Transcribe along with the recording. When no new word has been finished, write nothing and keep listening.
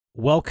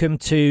Welcome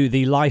to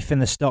the Life in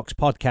the Stocks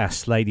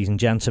podcast, ladies and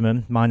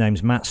gentlemen. My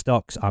name's Matt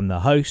Stocks. I'm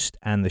the host,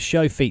 and the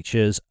show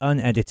features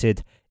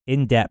unedited,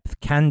 in-depth,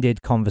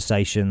 candid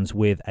conversations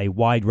with a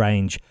wide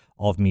range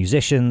of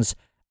musicians,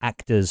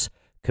 actors,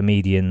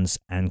 comedians,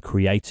 and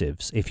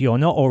creatives. If you're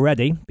not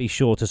already, be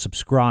sure to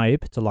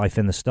subscribe to Life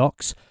in the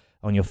Stocks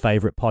on your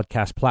favorite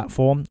podcast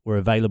platform. We're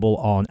available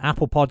on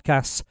Apple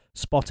Podcasts,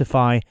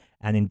 Spotify,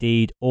 and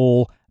indeed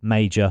all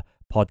major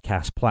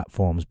podcast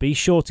platforms. Be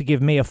sure to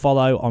give me a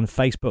follow on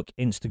Facebook,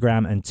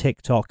 Instagram, and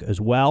TikTok as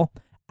well,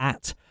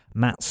 at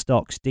Matt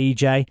Stocks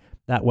DJ.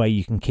 That way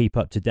you can keep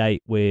up to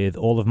date with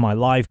all of my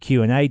live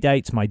Q&A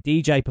dates, my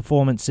DJ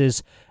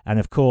performances, and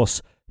of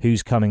course,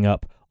 who's coming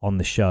up on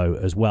the show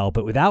as well.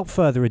 But without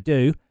further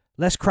ado,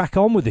 let's crack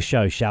on with the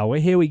show, shall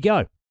we? Here we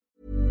go.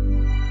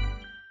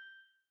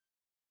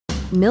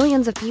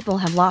 Millions of people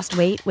have lost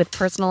weight with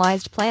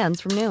personalized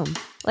plans from Noom.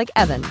 Like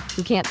Evan,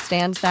 who can't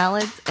stand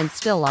salads and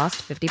still lost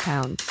 50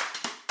 pounds.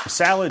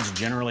 Salads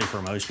generally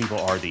for most people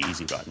are the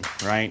easy button,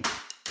 right?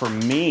 For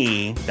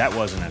me, that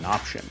wasn't an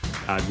option.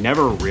 I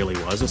never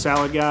really was a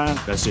salad guy.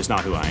 That's just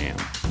not who I am.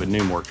 But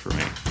Noom worked for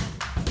me.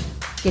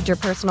 Get your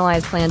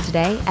personalized plan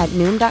today at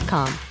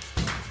Noom.com.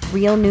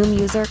 Real Noom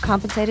user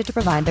compensated to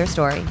provide their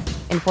story.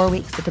 In 4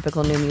 weeks, the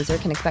typical Noom user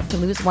can expect to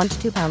lose 1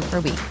 to 2 pounds per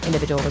week.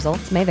 Individual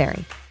results may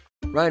vary.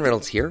 Ryan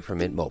Reynolds here from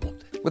Mint Mobile.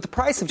 With the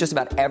price of just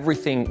about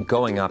everything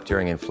going up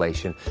during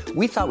inflation,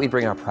 we thought we'd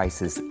bring our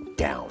prices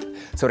down.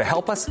 So to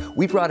help us,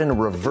 we brought in a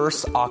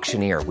reverse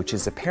auctioneer, which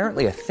is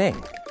apparently a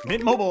thing.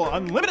 Mint Mobile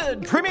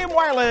Unlimited Premium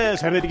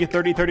Wireless. How to get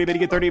 30, 30, bit to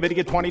get 30, bit to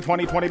get 20,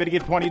 20, 20, bit to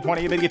get 20,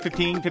 20, bit to get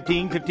 15,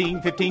 15,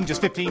 15, 15,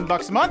 just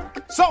 $15 a month?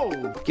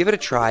 Sold! Give it a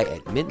try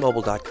at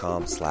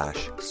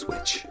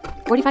mintmobile.com/switch.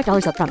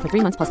 $45 up front for 3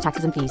 months plus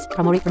taxes and fees.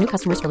 Promo rate for new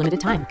customers for limited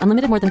time.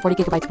 Unlimited more than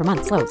 40 gigabytes per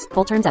month. Slows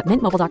full terms at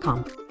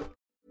mintmobile.com.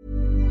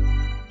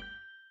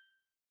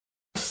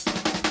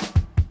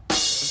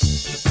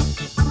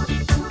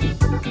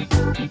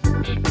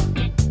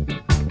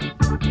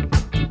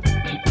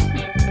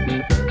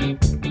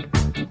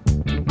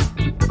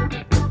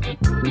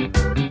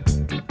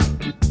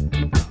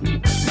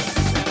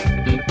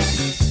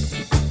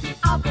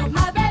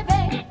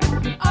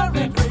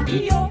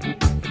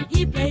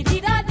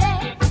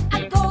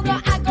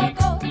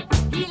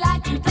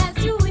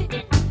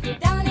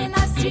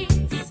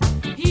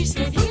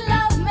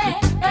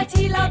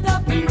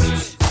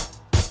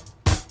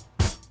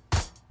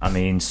 I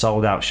mean,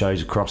 sold out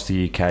shows across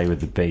the UK with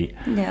The Beat.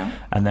 Yeah.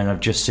 And then I've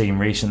just seen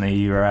recently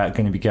you were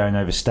going to be going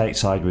over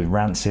stateside with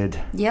Rancid.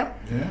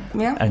 Yep.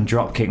 Yeah. And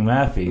Dropkick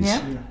Murphys.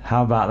 Yeah.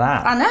 How about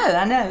that?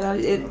 I know.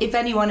 If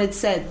anyone had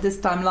said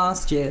this time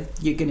last year,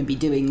 you're going to be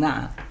doing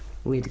that,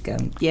 we'd go,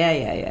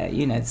 yeah.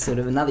 You know, sort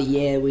of another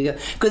year.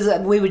 Because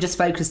we were just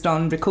focused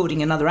on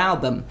recording another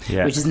album,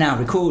 which is now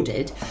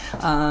recorded.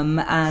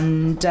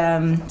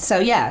 So,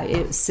 yeah,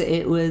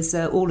 it was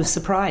all a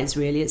surprise,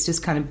 really. It's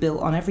just kind of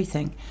built on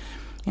everything.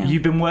 Yeah.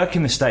 You've been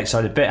working the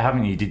stateside a bit,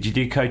 haven't you? Did you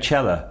do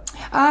Coachella?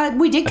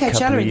 We did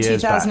Coachella in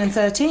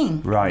 2013.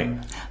 Back. Right.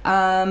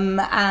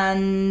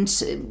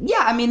 And yeah,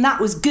 I mean, that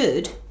was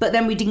good. But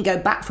then we didn't go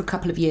back for a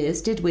couple of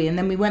years, did we? And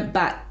then we went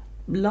back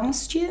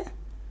last year.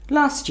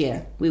 Last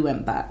year we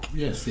went back.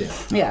 Yes.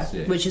 Yeah,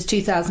 which was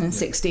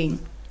 2016.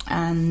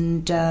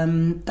 And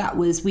that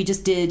was, we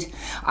just did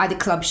either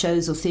club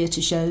shows or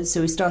theatre shows.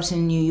 So we started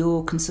in New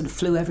York and sort of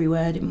flew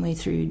everywhere, didn't we,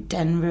 through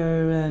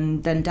Denver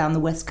and then down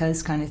the West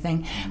Coast kind of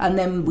thing. And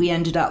then we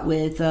ended up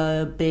with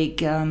a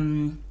big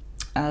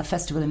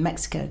festival in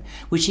Mexico,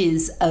 which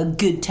is a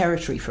good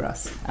territory for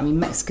us. I mean,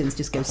 Mexicans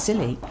just go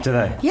silly. Do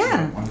they?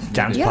 Yeah.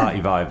 Dance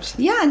party vibes.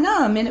 Yeah,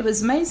 no, I mean, it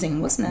was amazing,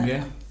 wasn't it?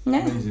 Yeah.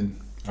 Amazing.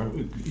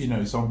 You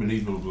know, it's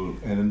unbelievable.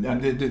 And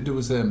there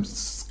was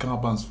ska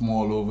bands from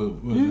all over,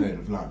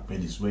 like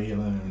Venezuela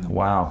and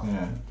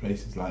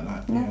places like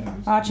that. Yeah.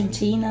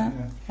 Argentina.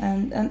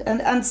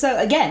 And so,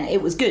 again,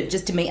 it was good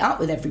just to meet up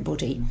with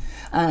everybody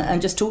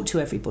and just talk to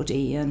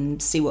everybody and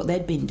see what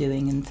they'd been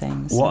doing and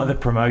things. What are the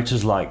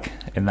promoters like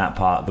in that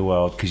part of the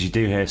world? Because you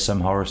do hear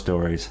some horror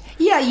stories.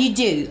 Yeah, you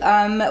do.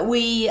 Well,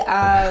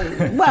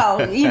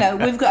 you know,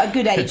 we've got a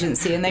good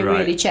agency and they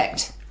really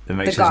checked the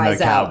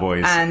guys out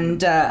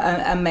and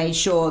made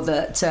sure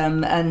that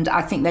and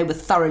I think they were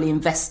thoroughly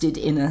invested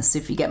in us,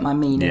 if you get my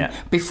meaning,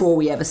 before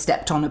we ever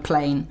stepped on a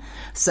plane.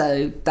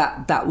 So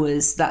that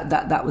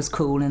was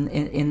cool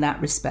in that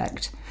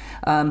respect.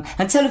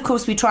 Until, of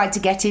course, we tried to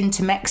get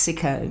into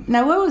Mexico.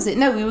 No, where was it?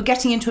 No, we were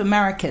getting into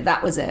America.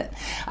 That was it.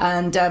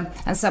 And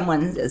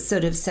someone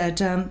sort of said,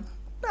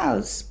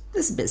 this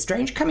is a bit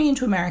strange, coming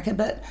into America,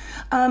 but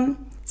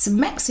some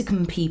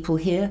Mexican people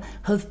here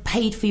have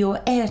paid for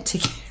your air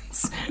tickets.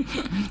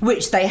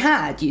 Which they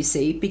had, you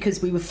see, because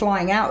we were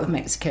flying out of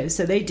Mexico,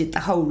 so they did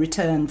the whole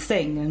return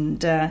thing, and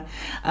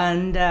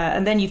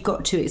then you've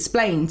got to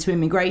explain to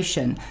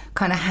immigration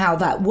kind of how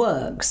that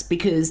works,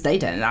 because they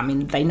don't. I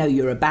mean, they know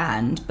you're a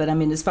band, but I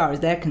mean, as far as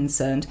they're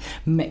concerned,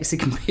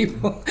 Mexican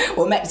people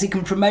or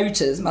Mexican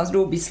promoters must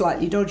all be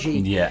slightly dodgy.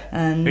 Yeah.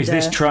 And is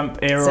this Trump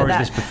era or is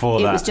this before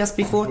that? It was just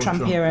before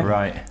Trump era.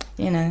 Right.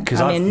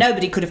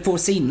 Nobody could have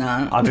foreseen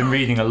that. I've been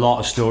reading a lot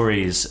of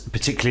stories,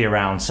 particularly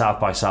around South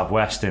by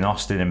Southwest in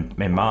Austin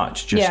in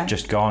March,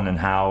 just gone, and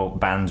how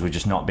bands were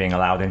just not being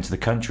allowed into the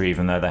country,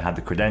 even though they had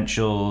the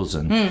credentials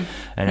and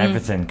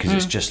everything, because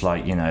it's just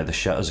like, the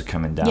shutters are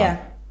coming down.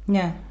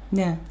 Yeah.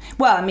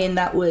 Well, I mean,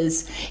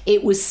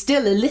 it was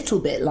still a little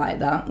bit like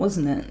that,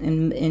 wasn't it?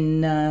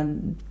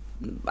 In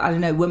I don't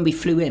know when we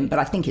flew in, but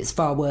I think it's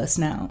far worse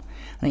now.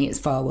 I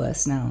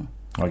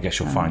guess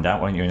you'll find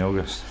out, won't you, in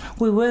August?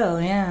 We will,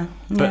 yeah.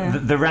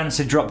 But the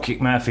Rancid Dropkick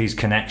Murphys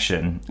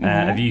connection,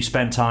 have you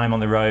spent time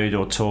on the road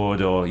or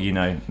toured or,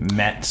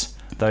 met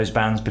those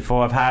bands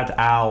before? I've had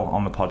Al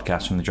on the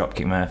podcast from the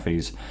Dropkick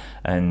Murphys,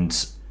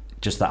 and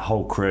just that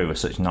whole crew are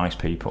such nice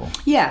people.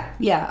 Yeah.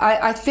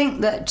 I think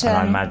that... and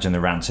I imagine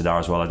the Rancid are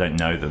as well. I don't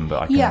know them,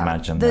 but I can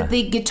imagine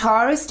the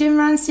guitarist in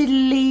Rancid,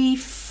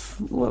 Leif...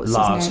 What was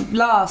Lars. his name?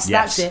 Lars,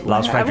 yes, that's it.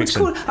 Lars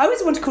Fredriksson. I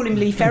always want to call him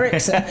Leif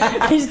Erikson.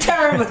 He's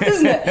terrible,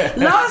 isn't it?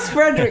 Lars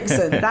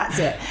Fredriksson, that's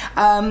it.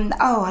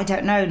 I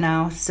don't know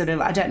now,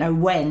 I don't know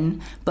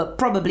when, but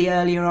probably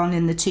earlier on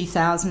in the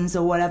 2000s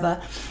or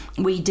whatever,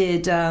 we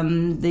did the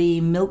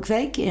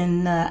Milkveg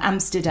in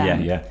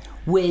Amsterdam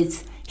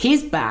with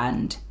his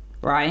band.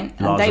 Right,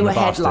 and they were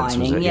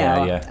headlining,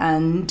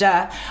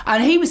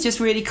 and he was just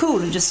really cool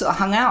and just sort of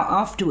hung out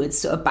afterwards,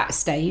 sort of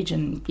backstage,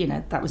 and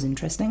that was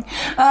interesting.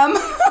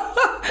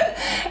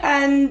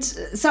 And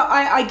so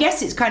I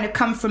guess it's kind of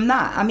come from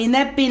that. I mean,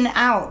 they've been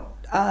out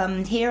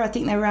here. I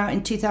think they were out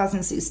in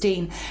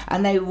 2016,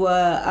 and they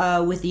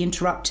were with the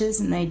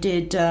Interrupters, and they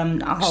did a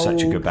whole...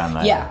 Such a good band,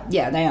 they are.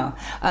 Yeah, they are.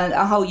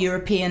 A whole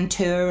European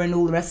tour and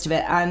all the rest of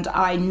it. And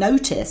I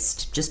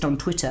noticed just on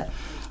Twitter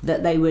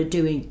that they were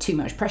doing Too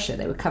Much Pressure.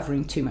 They were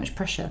covering Too Much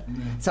Pressure.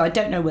 So I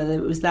don't know whether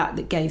it was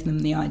that gave them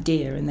the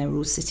idea, and they were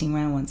all sitting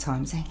around one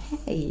time saying,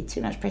 hey, Too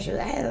Much Pressure,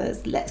 hey,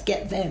 let's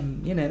get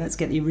them, let's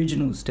get the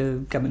originals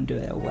to come and do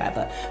it or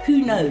whatever.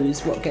 Who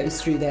knows what goes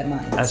through their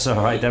minds? That's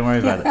all right, don't worry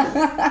about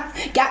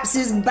it.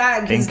 Gaps'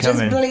 bag has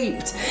just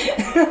bleeped.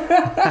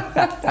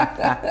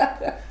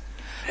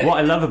 What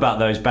I love about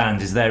those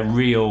bands is they're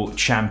real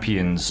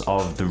champions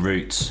of the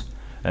roots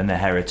and the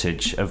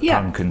heritage of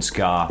punk and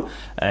ska.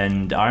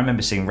 And I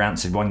remember seeing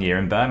Rancid one year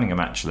in Birmingham,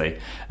 actually,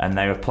 and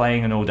they were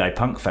playing an all-day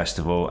punk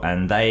festival,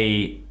 and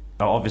they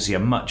are obviously a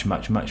much,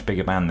 much, much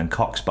bigger band than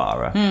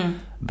Coxbarra,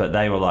 but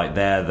they were like,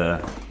 they're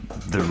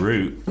the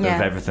root of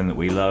everything that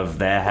we love.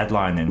 They're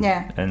headlining,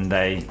 and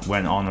they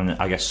went on and,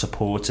 I guess,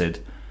 supported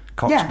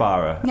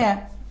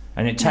Coxbarra.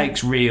 And it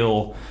takes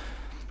real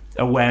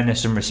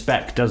awareness and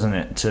respect, doesn't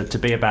it, to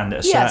be a band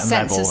at a certain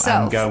level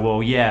and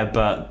go,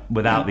 but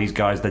without these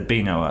guys there'd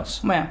be no us.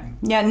 I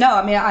mean,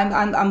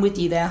 I'm with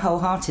you there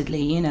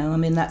wholeheartedly. I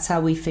mean, that's how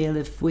we feel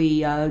if we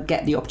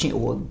get the opportunity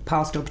or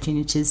past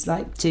opportunities,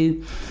 like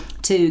to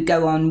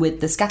go on with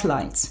the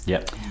Scatolites.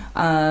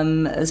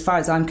 As far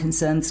as I'm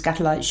concerned,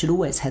 Scatolites should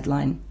always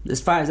headline.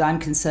 As far as I'm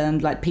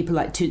concerned, like people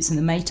like Toots and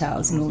the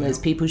Maytals and all those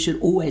people should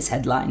always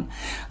headline.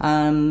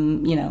 I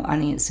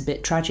think it's a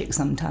bit tragic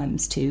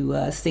sometimes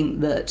to think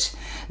that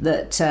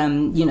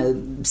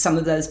some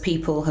of those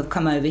people have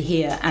come over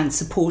here and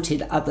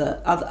supported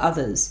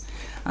others.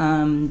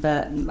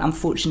 But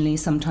unfortunately,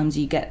 sometimes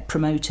you get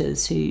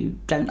promoters who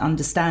don't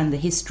understand the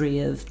history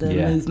of the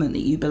movement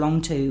that you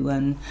belong to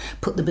and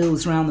put the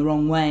bills around the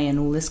wrong way and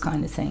all this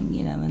kind of thing,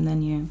 and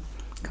then you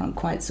can't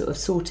quite sort of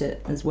sort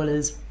it as well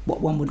as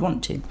what one would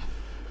want to.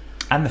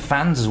 And the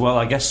fans as well.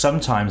 I guess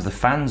sometimes the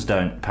fans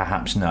don't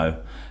perhaps know.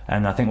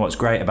 And I think what's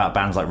great about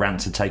bands like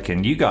Rancid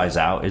taking you guys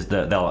out is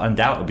that there'll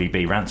undoubtedly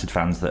be Rancid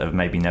fans that have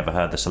maybe never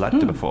heard the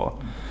Selector before.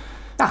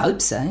 I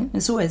hope so.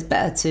 It's always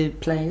better to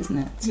play, isn't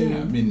it?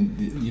 I mean,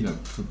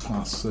 for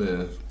past,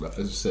 as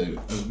I say,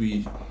 as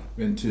we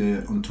went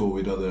on tour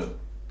with other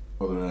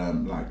we were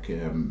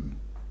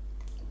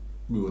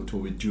on tour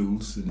with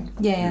Jules, and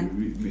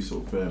we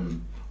sort of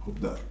hope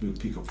that we'll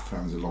pick up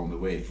fans along the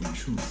way from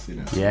Jules,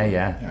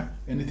 Yeah.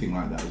 Anything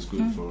like that is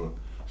good for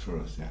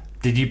us,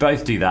 Did you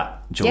both do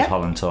that Jules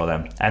Holland tour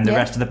then? And the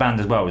rest of the band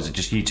as well? Was it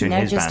just you two and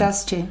his band? No, just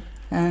us two.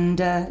 And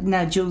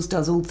now Jules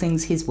does all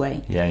things his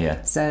way.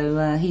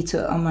 So he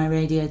took on my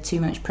radio Too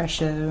Much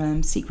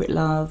Pressure, Secret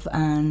Love,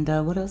 and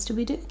what else did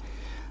we do?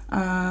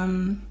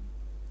 Train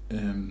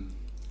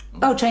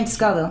to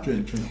Scoville.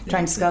 Train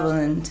to Scoville,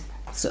 and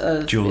sort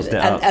of Jules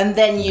and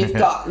then you've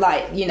got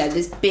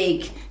this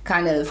big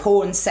kind of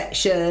horn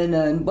section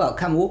and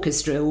come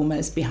orchestra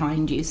almost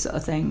behind you sort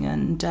of thing,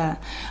 and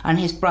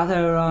his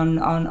brother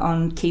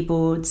on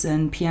keyboards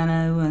and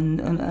piano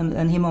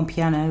and him on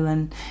piano,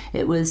 and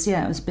it was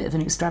a bit of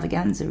an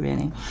extravaganza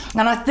really.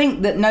 And I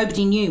think that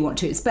nobody knew what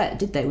to expect,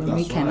 did they, when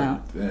we came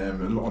out? A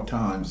lot of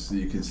times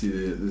you can see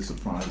the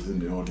surprise in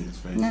the audience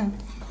face. No.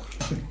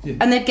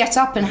 And they'd get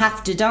up and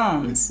have to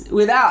dance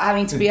without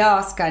having to be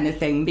asked, kind of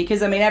thing,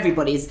 because I mean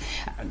everybody's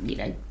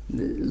a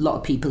lot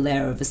of people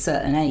there of a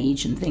certain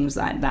age and things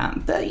like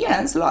that, but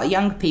it's a lot of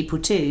young people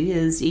too,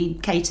 as he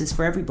caters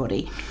for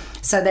everybody.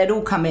 So they'd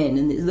all come in,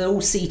 and they're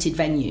all seated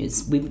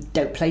venues. We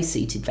don't play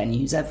seated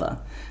venues ever.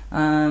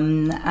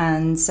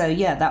 And so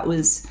that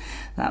was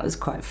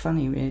quite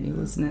funny, really,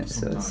 wasn't it?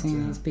 Sort of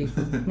seeing these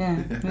people.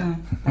 Yeah.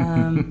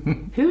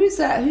 Who is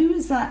that?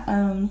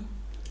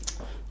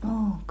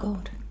 Oh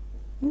God,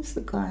 who's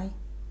the guy?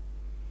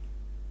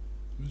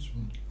 Which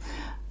one?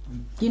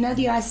 You know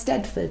the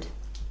Eisteddfod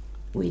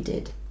we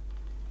did,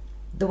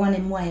 the one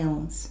in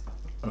Wales.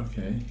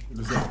 Okay.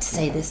 I have to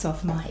say this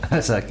off mic.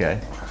 That's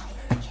okay.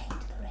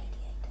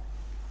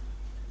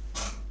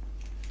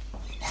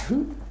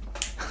 Who?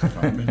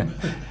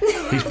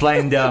 He's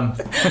playing dumb.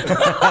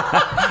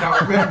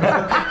 Can't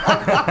remember.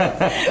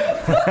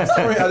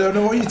 Sorry, I don't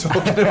know what you're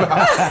talking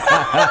about.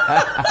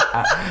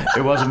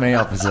 It wasn't me,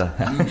 officer.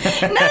 No,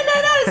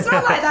 it's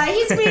not like that.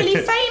 He's really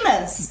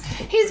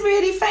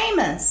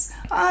famous.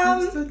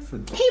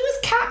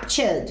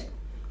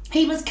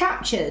 He was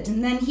captured,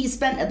 and then he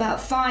spent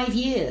about 5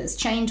 years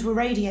chained to a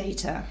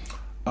radiator.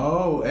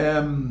 Oh,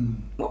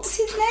 what was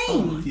his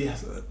name? Oh,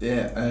 yes,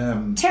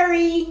 yeah.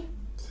 Terry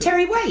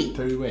Waite.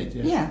 Terry Waite,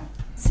 yeah. Yeah.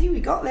 See, we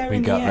got there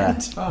in the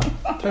end. Oh,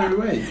 Terry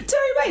Waite.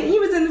 Terry Waite, he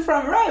was in the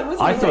front row,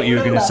 wasn't he? I thought you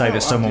were going to say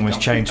that someone was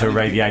chained to a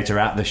radiator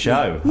at the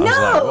show.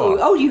 No!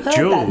 Oh, you heard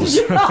Jules.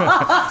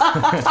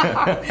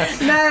 that, did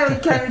you? No, he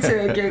came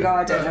to a gig.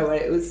 I don't know what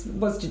it was.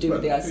 Was to do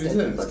with the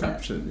Eisteddfod. He was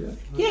captured, yeah.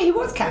 Yeah, he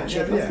was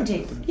captured, wasn't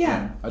he?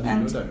 Yeah. I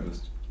didn't know that it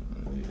was...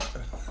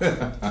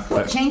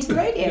 What, chained to the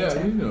radiator?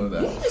 Yeah, you know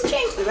that. Yeah, he was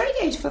chained to the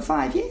radiator for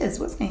 5 years,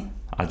 wasn't he?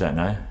 I don't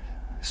know.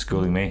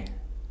 Schooling me.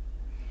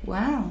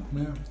 Wow.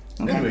 Yeah.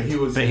 Okay.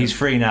 Anyway, he's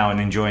free now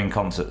and enjoying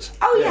concerts.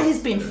 Oh yeah, he's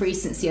been free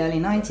since the early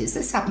 90s.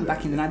 This happened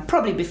back in the 90s,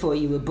 probably before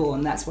you were born.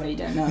 That's why you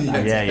don't know about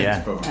it.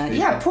 Yeah.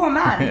 Poor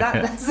man.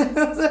 That's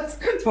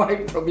why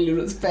he probably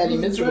looks fairly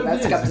miserable.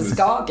 That's a couple of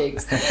Scar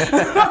gigs.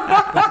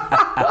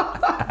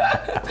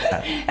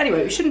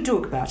 Anyway, we shouldn't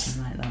talk about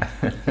him like that.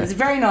 He's a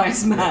very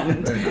nice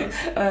man, but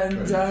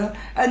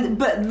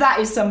that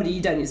is somebody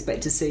you don't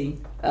expect to see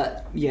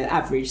at your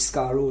average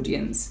Scar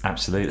audience.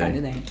 Absolutely. Kind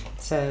of thing.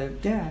 So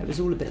yeah, it was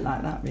all a bit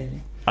like that,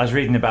 really. I was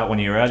reading about one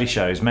of your early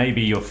shows,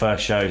 maybe your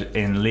first show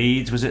in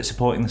Leeds, was it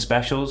supporting the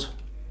Specials?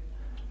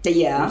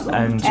 Yeah,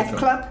 and F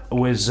Club?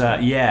 Was,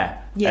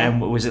 Yeah.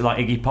 And was it like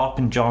Iggy Pop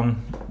and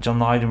John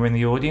Lydon were in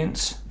the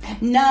audience?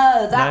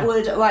 No,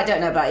 well, I don't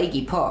know about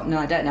Iggy Pop, no,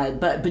 I don't know,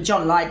 but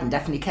John Lydon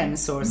definitely came and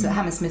saw us at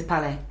Hammersmith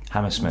Palais.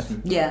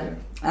 Hammersmith. Yeah.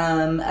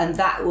 And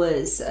that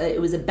was it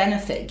was a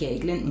benefit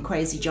gig. Linton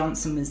Kwesi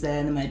Johnson was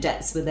there, the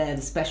Modettes were there,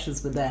 the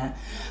Specials were there,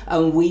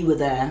 and we were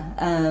there,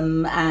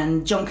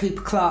 and John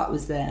Cooper Clarke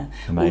was there.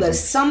 Amazing. Although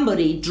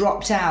somebody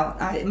dropped out,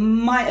 it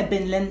might have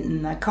been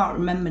Linton, I can't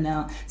remember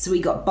now, so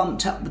we got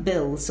bumped up the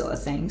bill sort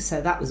of thing,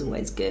 so that was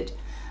always good.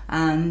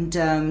 And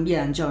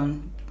and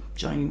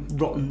Johnny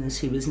Rotten, as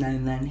he was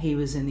known then, he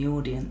was in the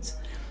audience.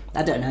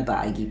 I don't know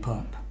about Iggy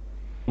Pop.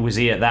 Was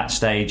he at that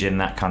stage in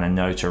that kind of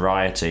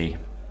notoriety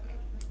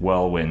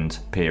whirlwind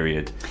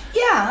period?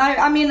 Yeah,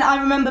 I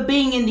remember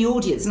being in the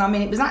audience, and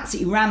it was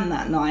absolutely rammed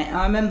that night.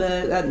 I remember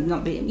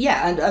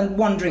and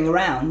wandering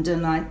around,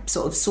 and I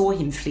sort of saw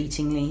him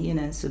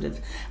fleetingly, sort of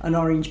an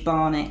Orange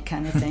Barnet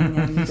kind of thing,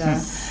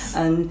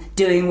 and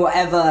doing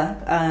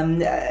whatever.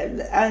 And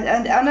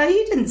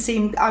he didn't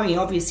seem.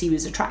 Obviously he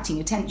was attracting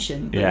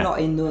attention, but not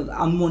in the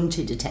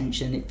unwanted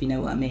attention, if you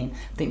know what I mean.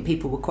 I think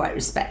people were quite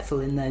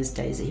respectful in those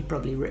days. That he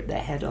probably ripped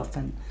their head off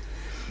and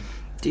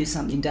do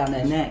something down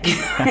their neck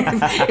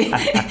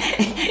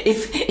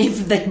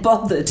if they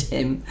bothered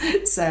him.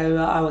 So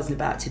I wasn't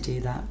about to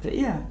do that. But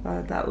yeah,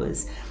 that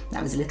was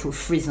a little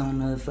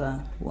frisson of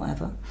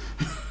whatever.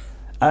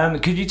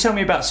 Could you tell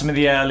me about some of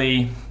the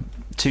early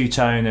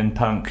two-tone and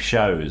punk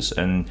shows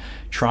and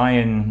try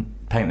and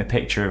paint the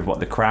picture of what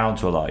the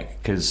crowds were like?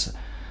 Because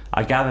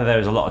I gather there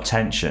was a lot of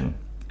tension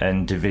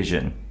and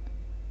division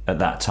at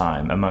that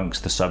time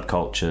amongst the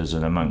subcultures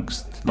and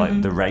amongst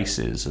the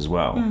races as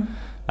well.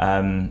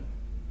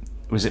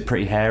 Was it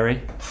pretty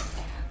hairy?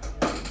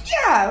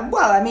 Yeah,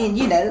 well,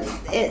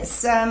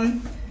 it's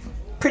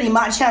pretty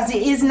much as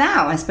it is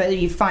now. I suppose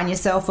you find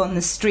yourself on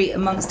the street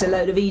amongst a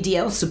load of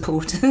EDL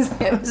supporters.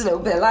 It was a little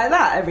bit like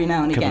that every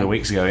now and again. A couple of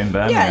weeks ago in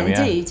Birmingham,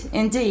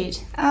 indeed.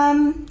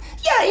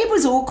 It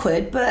was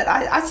awkward, but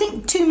I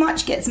think too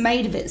much gets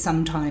made of it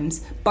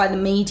sometimes by the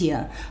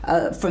media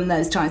from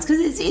those times,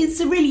 because it's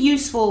a really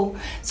useful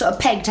sort of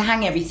peg to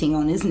hang everything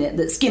on, isn't it?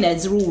 That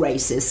skinheads are all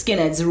racist,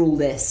 skinheads are all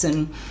this,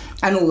 and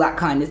all that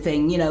kind of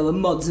thing,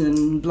 and mods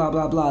and blah,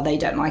 blah, blah, they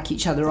don't like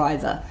each other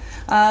either.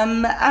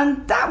 And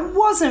that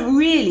wasn't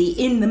really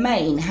in the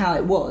main how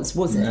it was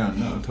it? No,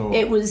 not at all.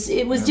 It was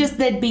just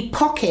there'd be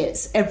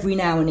pockets every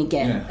now and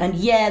again.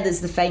 Yeah. And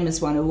there's the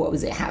famous one of, what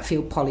was it,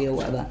 Hatfield Poly or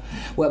whatever,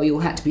 where we all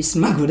had to be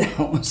smuggled out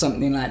or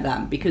something like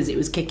that because it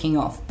was kicking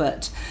off.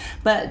 But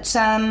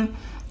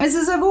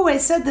As I've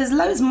always said, there's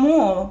loads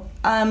more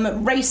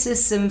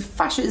racists and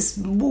fascists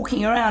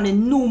walking around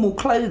in normal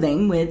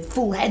clothing with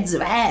full heads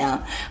of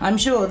hair, I'm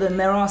sure, than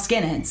there are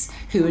skinheads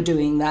who are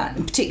doing that,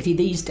 particularly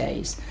these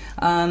days.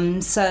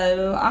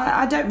 So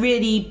I don't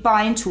really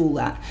buy into all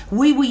that.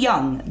 We were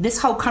young. This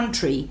whole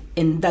country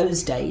in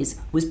those days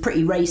was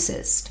pretty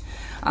racist.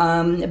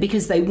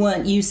 Because they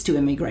weren't used to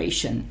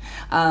immigration.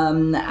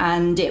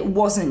 And it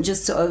wasn't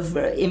just sort of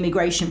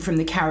immigration from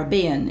the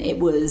Caribbean. It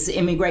was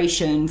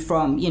immigration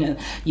from,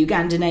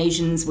 Ugandan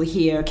Asians were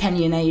here,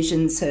 Kenyan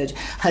Asians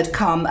had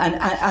come,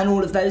 and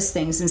all of those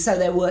things. And so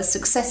there were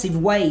successive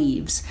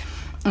waves,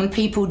 and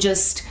people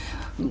just,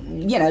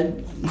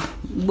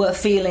 were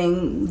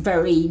feeling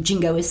very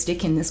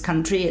jingoistic in this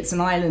country. It's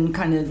an island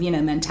kind of,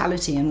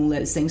 mentality and all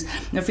those things.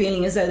 They're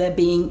feeling as though they're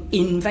being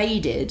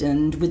invaded,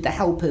 and with the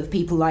help of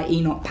people like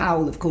Enoch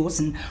Powell, of course,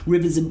 and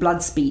Rivers of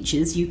Blood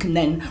speeches, you can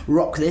then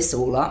rock this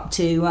all up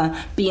to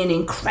be an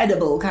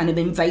incredible kind of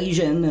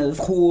invasion of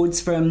hordes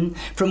from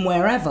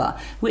wherever,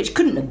 which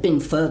couldn't have been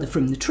further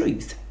from the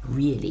truth,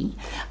 really.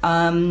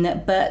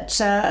 But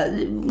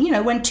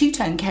when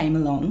Two-Tone came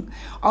along,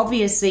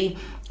 obviously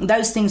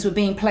those things were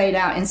being played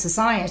out in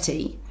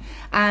society,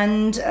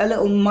 and a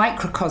little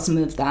microcosm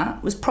of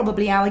that was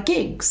probably our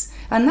gigs,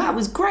 and that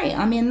was great.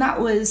 I mean, that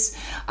was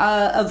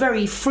a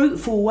very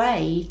fruitful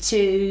way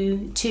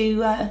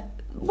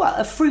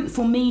a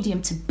fruitful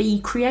medium to be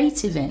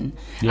creative in,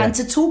 and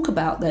to talk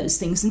about those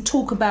things and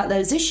talk about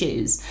those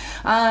issues.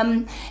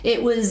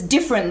 It was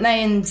different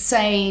than,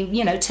 say,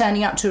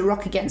 turning up to a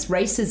Rock Against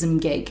Racism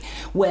gig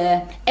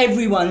where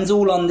everyone's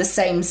all on the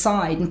same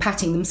side and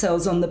patting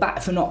themselves on the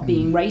back for not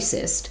being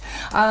racist.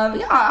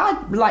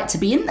 I'd like to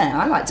be in there.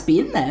 I like to be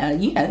in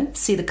there,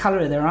 see the colour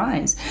of their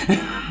eyes.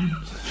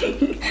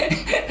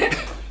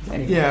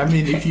 Yeah, I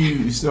mean, if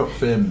you sort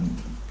of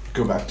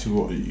go back to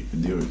what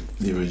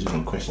the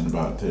original question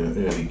about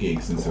early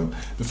gigs and so on.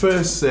 The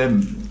first,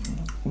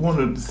 one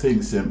of the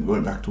things,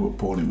 going back to what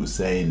Paulie was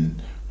saying,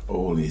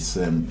 all this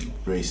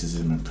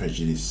racism and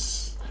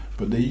prejudice,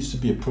 but there used to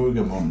be a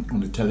program on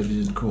the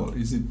television called,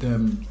 is it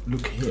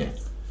Look Here?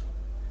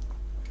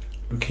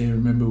 Look Here,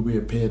 remember we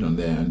appeared on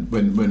there, and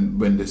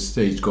when the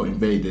stage got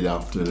invaded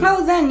after... it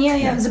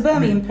was a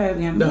Birmingham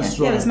program. That's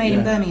right. It was made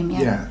in Birmingham,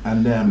 Yeah,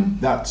 and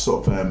that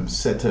sort of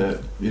set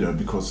a,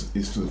 because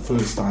it's the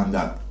first time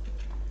that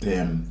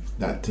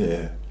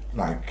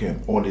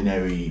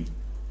ordinary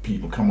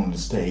people come on the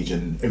stage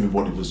and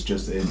everybody was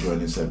just enjoying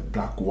it, said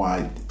black,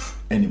 white,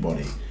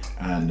 anybody,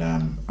 and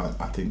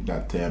I think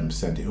that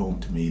sent it home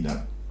to me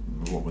that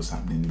what was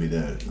happening with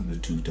the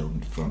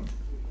Two-Tone front.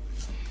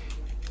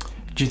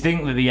 Do you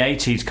think that the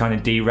 80s kind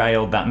of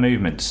derailed that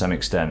movement to some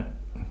extent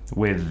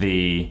with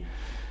the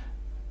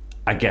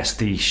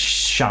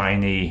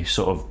shiny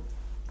sort of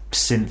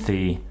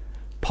synthy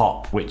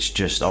pop which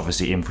just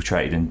obviously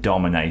infiltrated and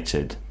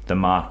dominated the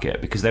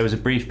market? Because there was a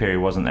brief period,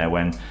 wasn't there,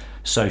 when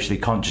socially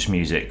conscious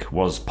music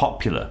was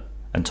popular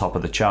and top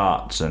of the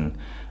charts, and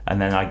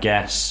then I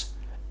guess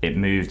it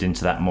moved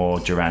into that more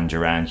Duran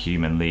Duran,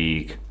 Human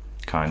League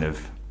kind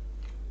of.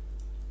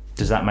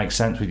 Does that make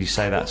sense? Would you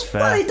say that's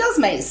fair? Well, it does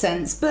make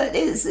sense, but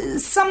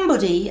it's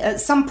somebody at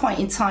some point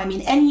in time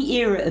in any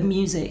era of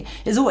music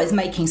is always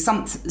making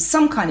some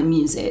kind of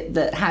music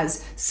that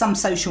has some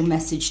social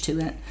message to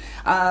it.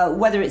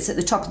 Whether it's at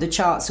the top of the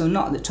charts or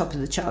not at the top of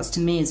the charts, to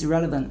me, is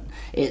irrelevant.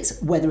 It's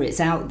whether it's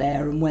out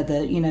there and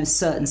whether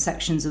certain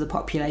sections of the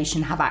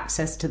population have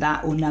access to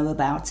that or know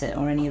about it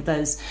or any of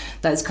those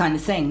kind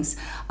of things.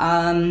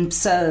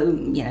 So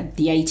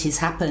the 80s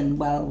happened.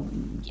 Well,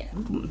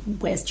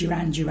 where's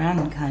Duran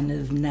Duran kind of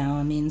now?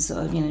 I mean,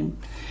 sort of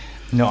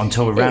Not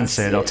until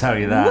Rancid, I'll tell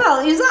you that.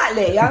 Well,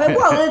 exactly. I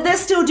mean, they're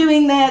still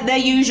doing their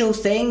usual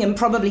thing and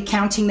probably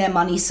counting their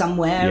money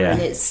somewhere,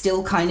 and it's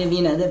still kind of,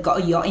 they've got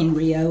a yacht in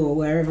Rio or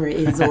wherever it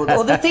is,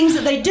 or the things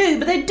that they do,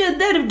 but they'd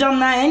have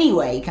done that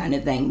anyway, kind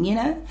of thing, Do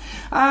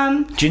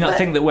you not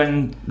think that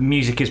when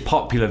music is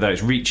popular, though,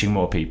 it's reaching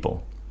more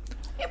people?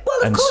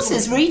 Well, of course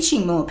it's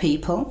reaching more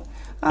people.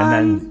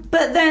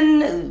 But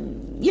then,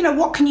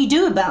 what can you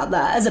do about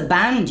that? As a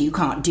band, you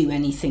can't do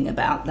anything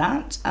about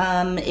that.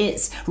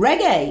 It's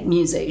reggae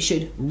music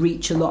should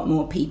reach a lot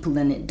more people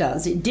than it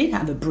does. It did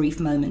have a brief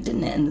moment,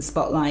 didn't it, in the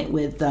spotlight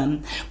with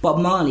Bob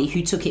Marley,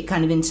 who took it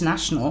kind of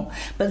international.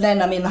 But then,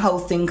 the whole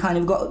thing kind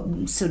of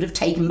got sort of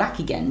taken back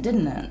again,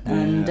 didn't it?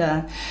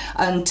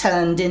 And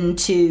turned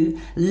into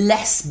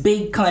less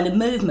big kind of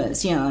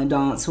movements,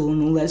 dancehall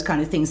and all those kind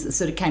of things that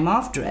sort of came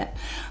after it.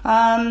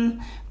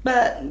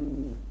 But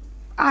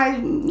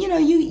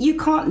you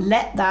can't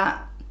let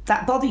that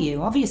bother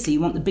you. Obviously,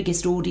 you want the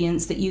biggest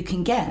audience that you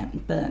can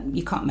get, but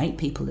you can't make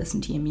people listen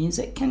to your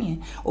music, can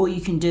you? All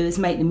you can do is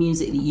make the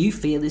music that you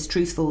feel is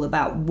truthful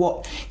about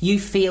what you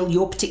feel,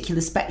 your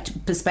particular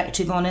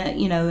perspective on it,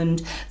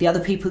 and the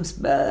other people's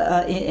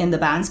in the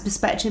band's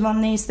perspective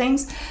on these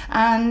things,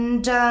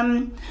 and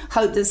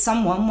hope that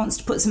someone wants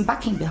to put some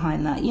backing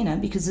behind that,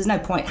 because there's no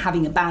point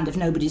having a band if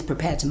nobody's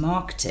prepared to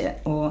market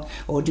it or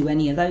do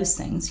any of those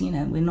things.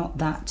 We're not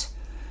that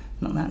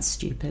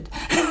stupid.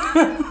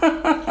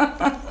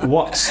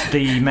 what's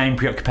the main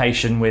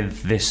preoccupation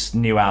with this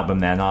new album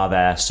then? Are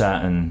there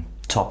certain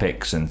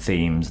topics and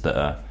themes that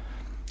are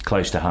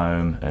close to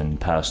home and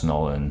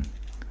personal, and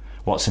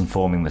what's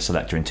informing the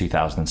selector in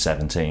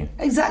 2017?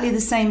 Exactly the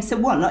same. So,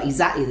 well, not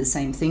exactly the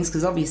same things,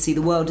 because obviously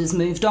the world has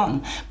moved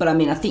on. But I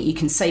mean, I think you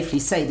can safely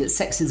say that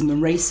sexism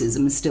and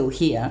racism are still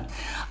here,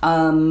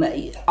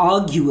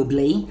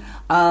 arguably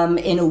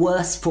in a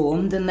worse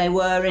form than they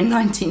were in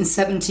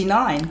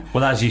 1979.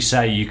 Well, as you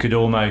say, you could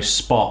almost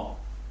spot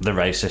the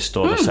racist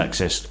or the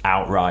sexist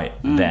outright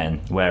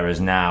then, whereas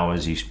now,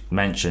 as you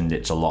mentioned,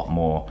 it's a lot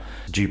more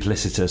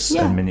duplicitous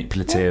and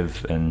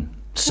manipulative and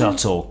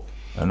subtle.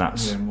 And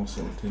that's more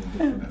subtlety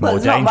and more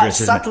different. dangerous, not much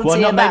subtlety well,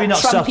 not, maybe not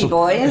Trumpy subtle.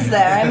 Boy, is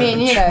there? I mean,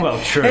 you know. Well,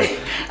 true.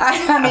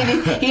 I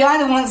mean, he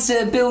either wants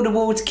to build a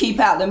wall to keep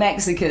out the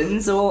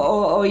Mexicans,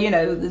 or you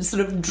know,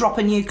 sort of drop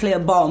a nuclear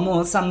bomb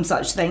or some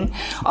such thing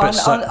on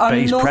but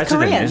he's North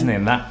president, Korean. Isn't he?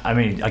 And that, I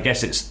mean, I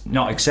guess it's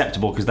not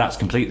acceptable because that's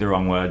completely the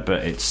wrong word,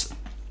 but it's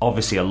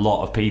obviously a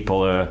lot of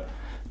people are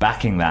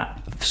backing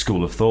that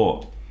school of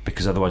thought,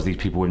 because otherwise these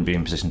people wouldn't be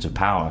in positions of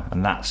power,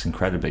 and that's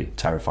incredibly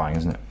terrifying,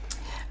 isn't it?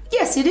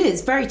 Yes, it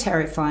is very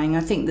terrifying.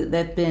 I think that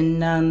they've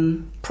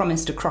been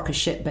promised a crock of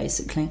shit,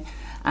 basically,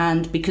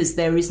 and because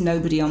there is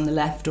nobody on the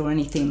left or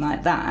anything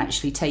like that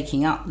actually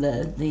taking up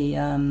the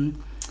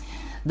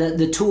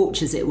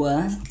torch, as it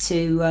were,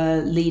 to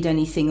lead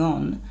anything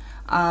on.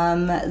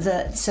 And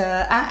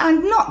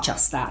not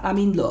just that. I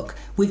mean, look,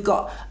 we've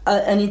got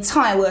an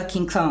entire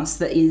working class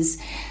that has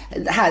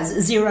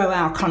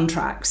 0-hour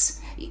contracts.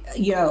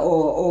 You know,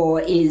 or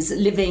is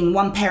living,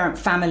 one-parent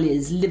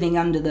families living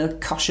under the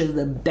cosh of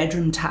the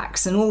bedroom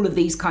tax and all of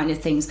these kind of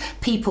things.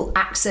 People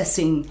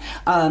accessing,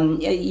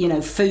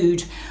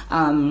 food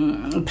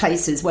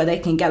places where they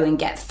can go and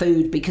get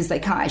food because they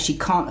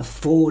can't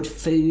afford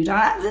food.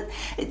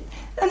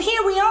 And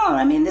here we are.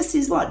 I mean, this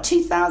is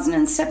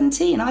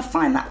 2017. I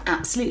find that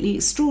absolutely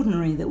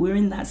extraordinary that we're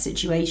in that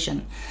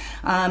situation.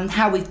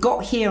 How we've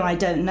got here, I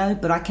don't know,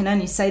 but I can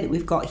only say that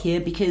we've got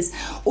here because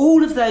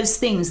all of those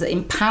things that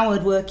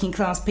empowered working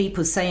class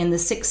people, say in the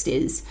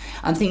 60s,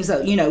 and things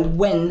that, you know,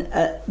 when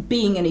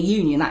being in a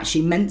union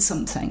actually meant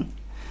something,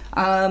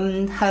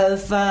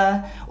 have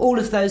all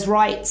of those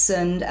rights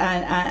and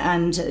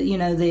you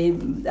know, the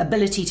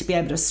ability to be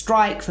able to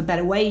strike for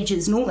better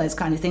wages and all those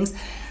kind of things.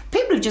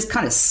 People have just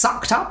kind of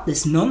sucked up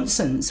this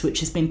nonsense which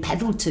has been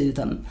peddled to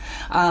them,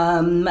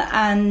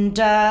 and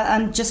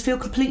just feel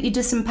completely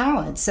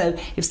disempowered. So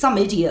if some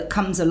idiot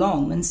comes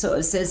along and sort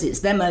of says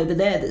it's them over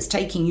there that's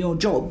taking your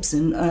jobs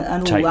and all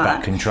that, take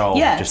back control,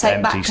 just take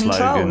empty back control,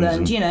 slogans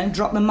and you know,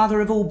 drop the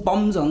mother of all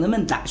bombs on them,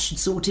 and that should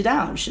sort it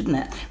out, shouldn't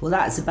it? Well,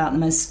 that's about the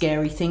most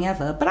scary thing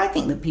ever. But I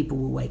think that people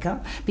will wake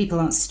up. People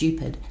aren't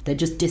stupid; they're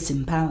just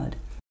disempowered.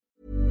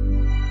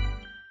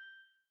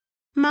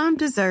 Mom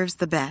deserves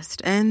the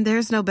best, and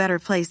there's no better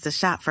place to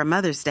shop for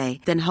Mother's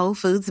Day than Whole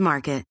Foods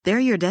Market. They're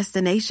your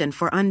destination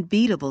for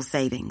unbeatable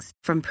savings,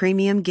 from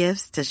premium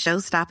gifts to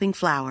show-stopping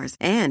flowers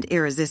and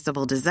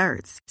irresistible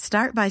desserts.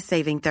 Start by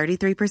saving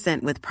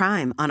 33% with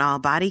Prime on all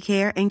body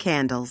care and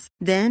candles.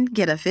 Then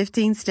get a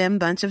 15-stem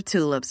bunch of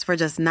tulips for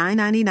just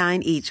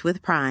 $9.99 each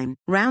with Prime.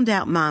 Round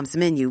out Mom's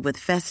menu with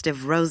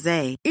festive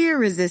rosé,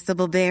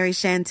 irresistible berry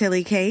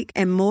chantilly cake,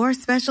 and more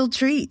special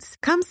treats.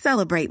 Come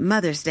celebrate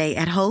Mother's Day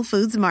at Whole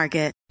Foods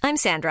Market. I'm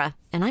Sandra,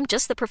 and I'm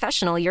just the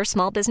professional your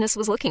small business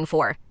was looking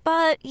for.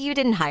 But you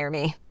didn't hire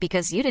me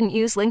because you didn't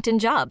use LinkedIn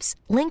Jobs.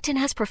 LinkedIn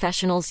has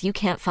professionals you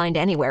can't find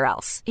anywhere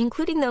else,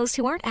 including those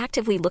who aren't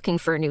actively looking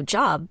for a new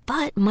job,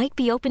 but might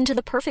be open to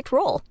the perfect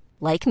role,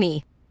 like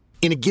me.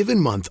 In a given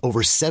month,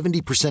 over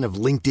 70% of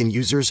LinkedIn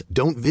users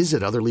don't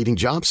visit other leading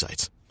job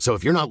sites. So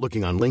if you're not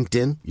looking on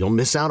LinkedIn, you'll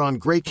miss out on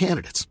great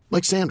candidates,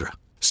 like Sandra.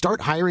 Start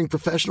hiring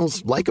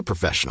professionals like a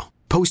professional.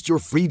 Post your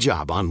free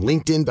job on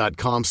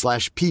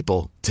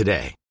linkedin.com/people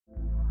today.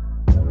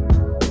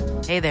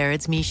 Hey there,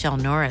 it's Michelle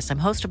Norris. I'm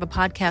host of a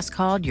podcast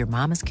called Your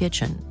Mama's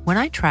Kitchen. When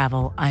I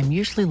travel, I'm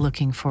usually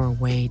looking for a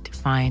way to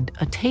find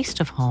a taste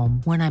of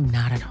home when I'm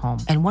not at home.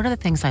 And one of the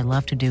things I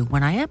love to do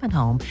when I am at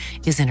home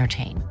is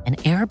entertain. And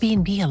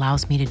Airbnb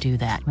allows me to do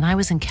that. When I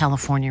was in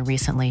California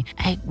recently,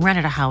 I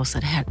rented a house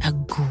that had a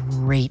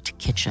great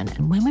kitchen.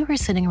 And when we were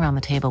sitting around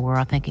the table, we were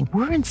all thinking,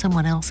 we're in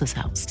someone else's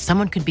house.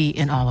 Someone could be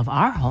in all of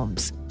our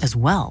homes as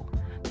well.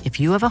 If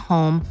you have a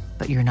home,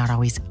 but you're not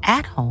always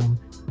at home,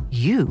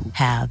 you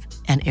have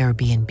an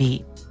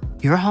Airbnb.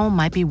 Your home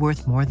might be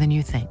worth more than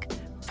you think.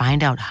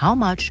 Find out how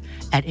much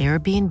at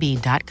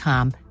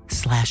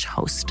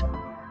airbnb.com/host.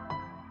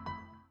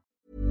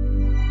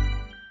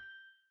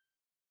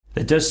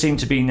 There does seem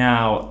to be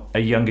now a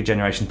younger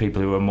generation of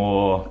people who are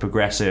more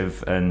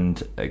progressive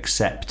and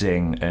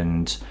accepting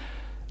and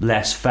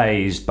less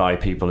fazed by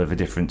people of a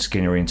different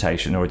skin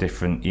orientation or a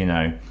different, you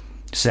know,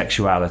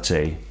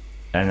 sexuality.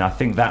 And I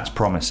think that's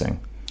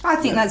promising. I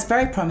think that's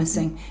very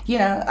promising. You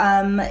know,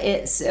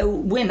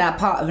 we're now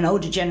part of an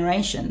older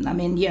generation. I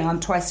mean, you know, I'm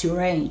twice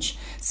your age.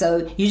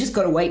 So you just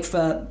got to wait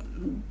for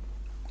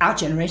our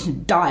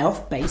generation die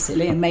off,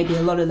 basically, and maybe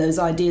a lot of those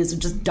ideas will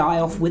just die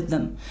off with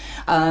them,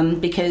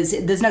 because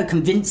there's no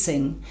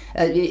convincing.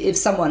 If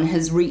someone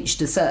has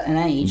reached a certain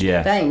age,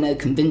 there ain't no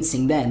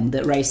convincing them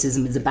that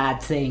racism is a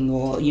bad thing,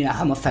 or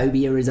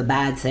homophobia is a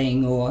bad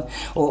thing, or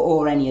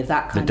any of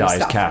that kind of stuff. The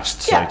die is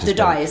cast. Yeah, the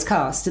die is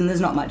cast, and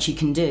there's not much you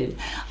can do.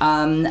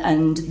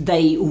 And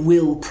they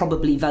will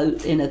probably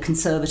vote in a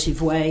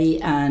conservative way,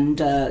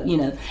 and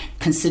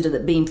consider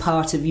that being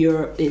part of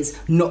Europe is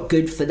not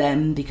good for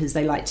them because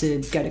they like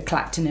to go to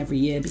Clacton every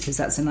year because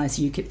that's a nice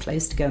UKIP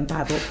place to go and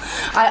paddle.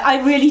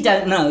 I really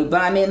don't know,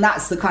 but I mean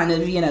that's the kind of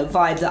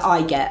vibe that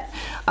I get,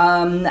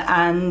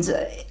 and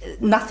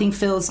nothing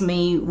fills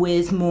me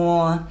with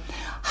more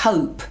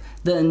hope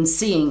than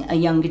seeing a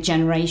younger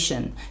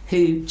generation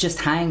who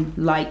just hang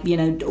like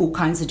all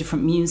kinds of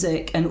different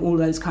music and all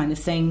those kind of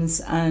things,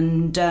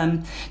 and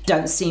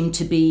don't seem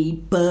to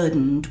be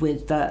burdened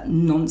with that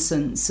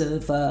nonsense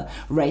of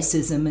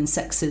racism and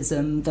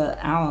sexism that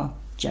our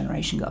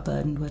generation got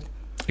burdened with.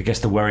 I guess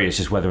the worry is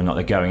just whether or not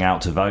they're going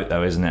out to vote,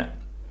 though, isn't it?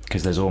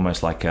 Because there's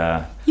almost like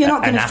a... You're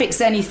not going to fix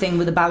anything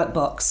with a ballot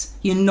box.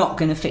 You're not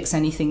going to fix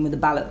anything with a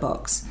ballot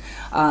box.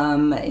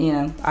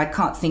 I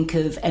can't think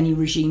of any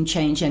regime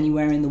change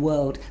anywhere in the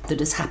world that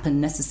has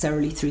happened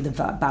necessarily through the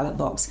ballot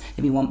box.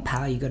 If you want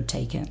power, you've got to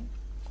take it.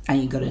 And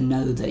you've got to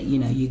know that,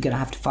 you're going to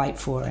have to fight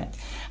for it.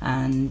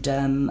 And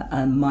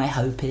my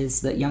hope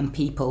is that young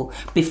people,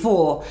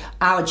 before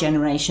our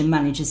generation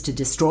manages to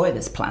destroy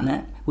this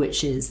planet,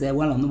 which is they're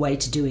well on the way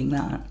to doing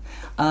that,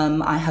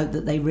 I hope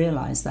that they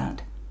realise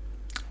that.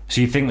 So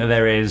you think that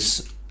there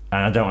is,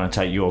 and I don't want to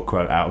take your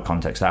quote out of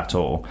context at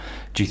all,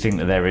 do you think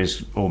that there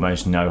is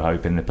almost no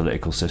hope in the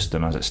political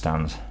system as it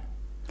stands?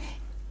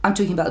 I'm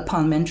talking about the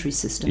parliamentary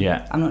system.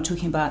 Yeah. I'm not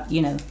talking about,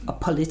 a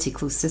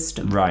political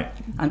system. Right.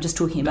 I'm just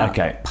talking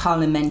about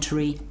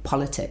parliamentary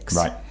politics.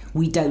 Right.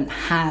 We don't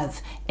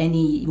have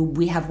any...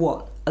 We have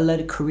what? A load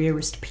of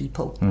careerist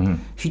people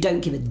who don't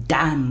give a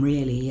damn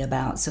really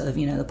about sort of,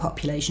 the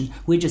population.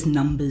 We're just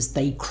numbers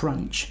they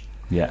crunch.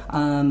 Yeah.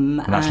 And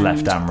that's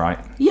left and right.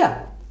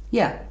 Yeah.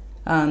 Yeah.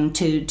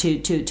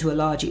 To a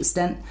large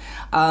extent,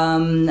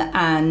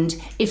 and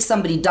if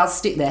somebody does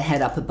stick their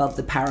head up above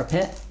the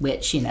parapet,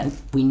 which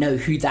we know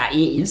who that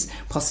is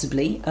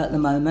possibly at the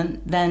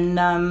moment,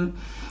 then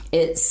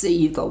it's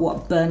you've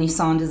got Bernie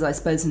Sanders, I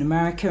suppose, in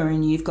America,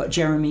 and you've got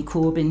Jeremy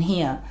Corbyn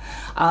here.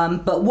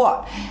 But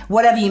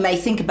whatever you may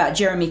think about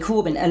Jeremy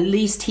Corbyn, at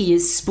least he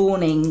is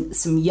spawning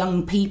some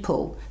young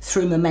people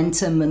through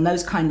Momentum and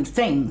those kind of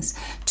things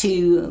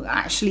to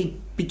actually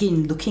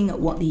begin looking at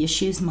what the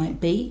issues might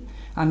be.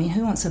 I mean,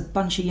 who wants a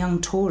bunch of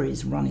young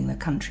Tories running the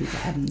country, for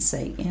heaven's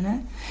sake,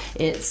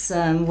 It's,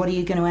 what are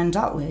you going to end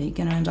up with? You're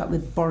going to end up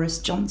with Boris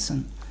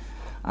Johnson,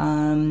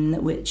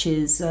 which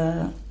is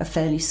a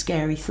fairly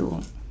scary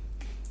thought.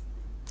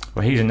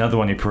 Well, he's another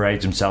one who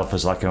parades himself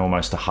as like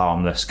almost a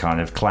harmless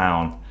kind of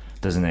clown,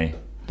 doesn't he?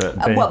 But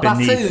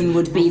buffoon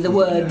would be the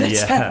word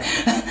that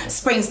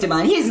springs to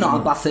mind. He's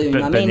not a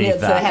buffoon. I mean,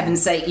 for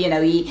heaven's sake,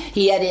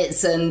 he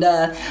edits and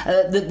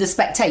the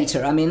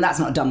Spectator. I mean, that's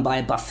not done by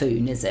a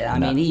buffoon, is it? I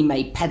mean, he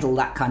may peddle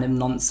that kind of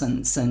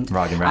nonsense and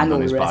all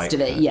the rest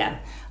of it. Yeah.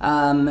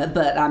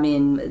 But I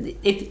mean,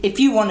 if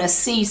you want to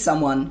see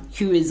someone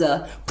who is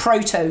a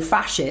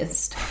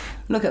proto-fascist,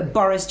 look at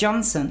Boris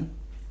Johnson,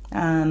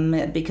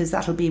 because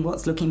that'll be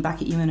what's looking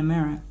back at you in a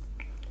mirror.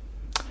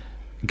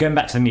 Going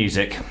back to the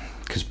music,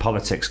 because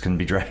politics can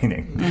be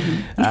draining.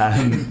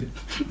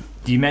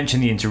 You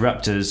mentioned the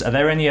Interrupters. Are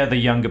there any other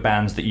younger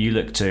bands that you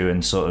look to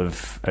and sort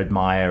of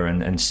admire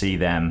and see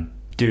them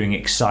doing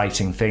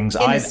exciting things,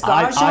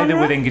 either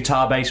within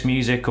guitar-based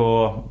music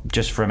or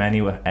just from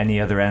any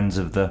other ends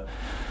of the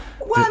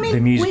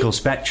musical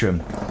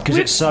spectrum? Because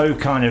it's so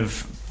kind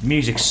of...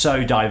 music's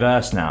so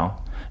diverse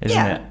now,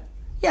 isn't it?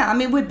 Yeah, I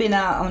mean, we've been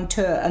out on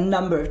tour a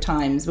number of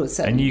times, twice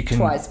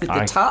with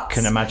the Tuts. I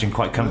can imagine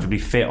quite comfortably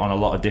fit on a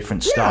lot of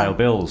different style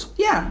bills.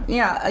 Yeah,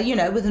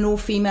 with an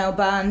all-female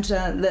band,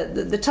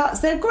 the Tuts,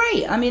 they're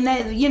great. I mean,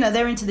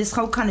 they're into this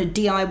whole kind of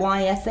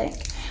DIY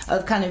ethic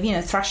of kind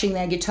of, thrashing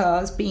their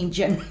guitars, being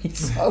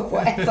generous or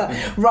whatever,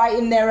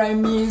 writing their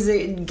own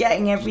music,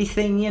 getting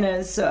everything,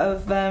 sort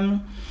of...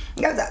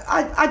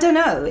 I don't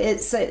know.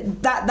 It's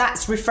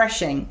that's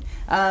refreshing.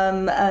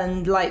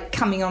 And like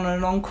coming on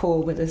an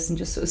encore with us and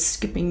just sort of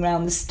skipping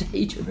around the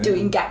stage or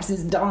doing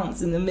Gaps's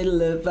dance in the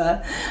middle of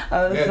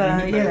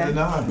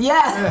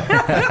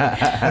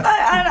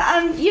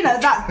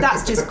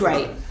that's just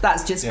great.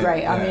 That's just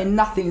great. I mean,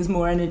 nothing's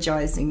more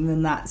energising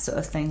than that sort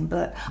of thing.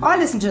 But I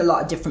listen to a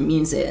lot of different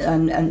music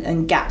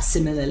and Gaps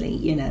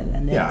similarly,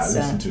 and I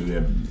listen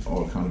to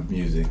all kind of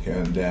music,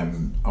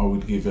 and I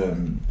would give a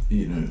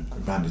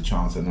band a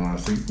chance, and I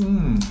think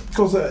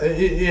because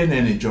in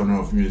any genre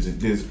of music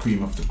there's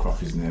cream of the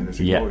crop, isn't there?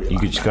 You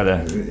just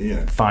gotta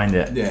find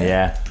it.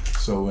 Yeah.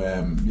 So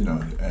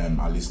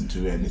I listen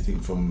to anything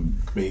from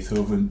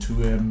Beethoven to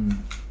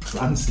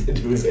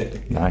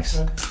Rancid. Nice.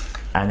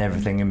 And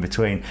everything in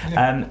between.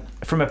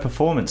 From a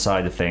performance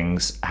side of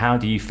things, how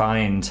do you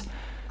find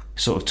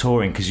sort of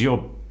touring? Because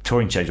your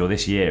touring schedule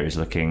this year is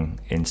looking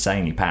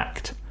insanely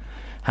packed.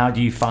 How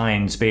do you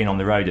find being on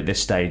the road at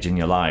this stage in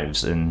your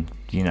lives and,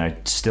 you know,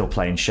 still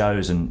playing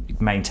shows and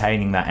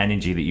maintaining that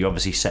energy that you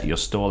obviously set your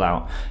stall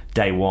out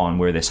day one?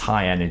 We're this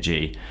high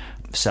energy,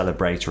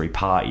 celebratory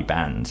party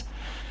band.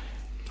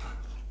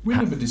 We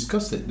never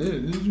discussed it. We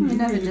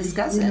never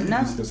discuss it.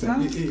 No.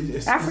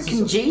 It's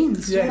African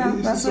genes. Yeah, you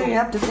know, that's what you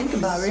have to think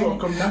about, really.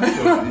 It's sort of come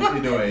natural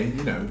in a way,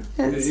 you know.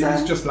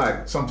 It's just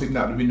like something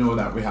that we know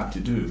that we have to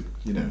do,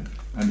 you know,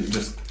 and it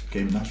just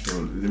came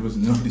natural. There was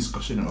no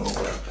discussion at all.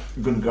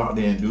 We're going to go out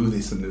there and do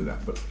this and do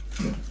that, but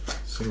you know,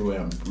 so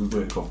we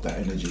work off that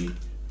energy,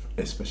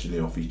 especially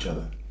off each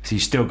other. So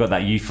you still got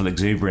that youthful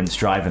exuberance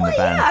driving the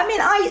band. Yeah, I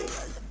mean,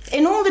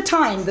 in all the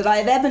time that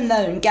I've ever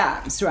known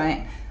Gaps,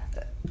 right,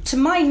 to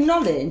my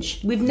knowledge,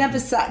 we've never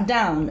sat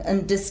down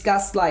and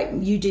discussed, like,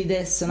 you do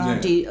this and I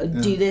do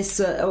this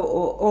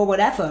or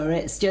whatever.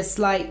 It's just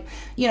like,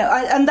 you know,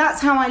 and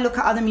that's how I look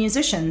at other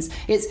musicians.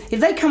 It's if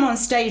they come on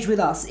stage with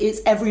us,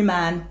 it's every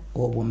man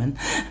or woman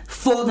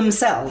for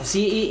themselves.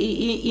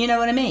 You know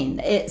what I mean?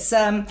 It's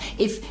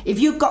if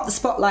you've got the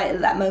spotlight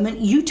at that moment,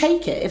 you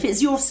take it. If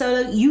it's your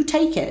solo, you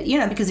take it. You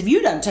know, because if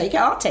you don't take it,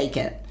 I'll take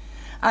it.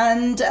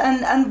 And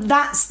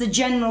that's the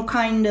general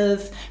kind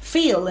of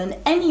feel, and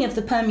any of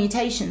the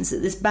permutations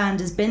that this band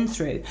has been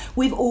through,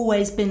 we've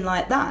always been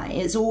like that.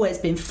 It's always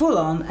been full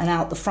on and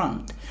out the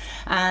front,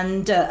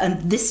 and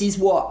this is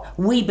what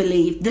we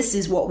believe, this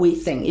is what we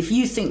think. If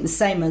you think the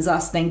same as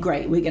us, then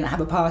great, we're going to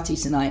have a party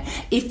tonight.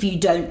 If you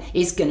don't,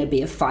 it's going to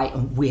be a fight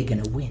and we're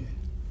going to win.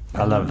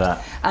 I love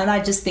that. And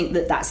I just think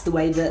that that's the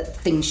way that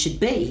things should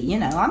be, you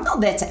know. I'm not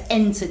there to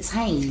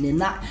entertain in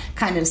that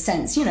kind of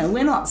sense, you know.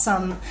 We're not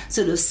some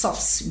sort of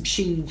soft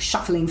shoe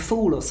shuffling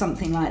fool or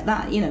something like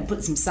that, you know.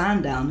 Put some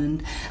sand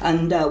down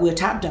and we'll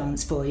tap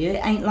dance for you.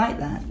 It ain't like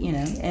that, you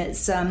know.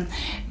 It's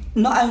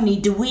not only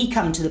do we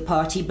come to the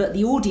party, but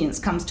the audience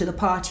comes to the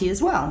party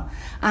as well.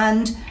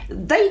 And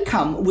they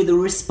come with a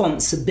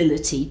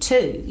responsibility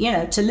too, you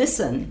know, to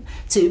listen,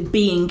 to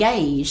be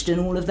engaged and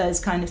all of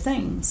those kind of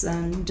things.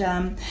 And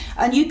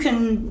you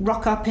can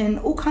rock up in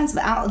all kinds of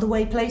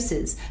out-of-the-way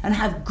places and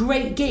have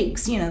great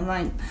gigs, you know,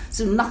 like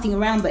sort of nothing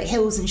around but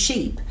hills and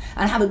sheep,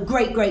 and have a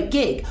great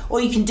gig. Or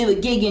you can do a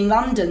gig in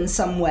London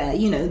somewhere,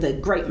 you know, the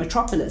great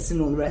metropolis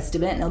and all the rest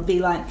of it, and it'll be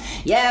like,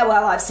 yeah,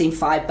 well, I've seen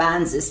 5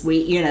 bands this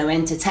week, you know,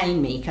 entertain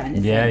me kind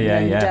of thing.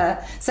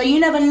 Yeah. So you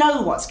never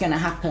know what's going to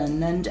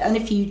happen, and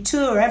if you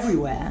tour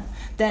everywhere,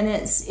 then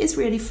it's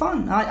really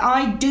fun.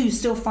 I do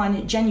still find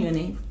it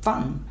genuinely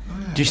fun.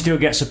 Do you still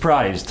get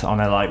surprised on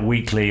a like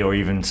weekly or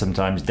even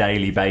sometimes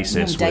daily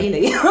basis?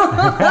 Daily. Is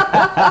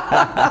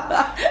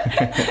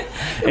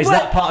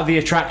that part of the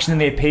attraction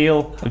and the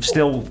appeal of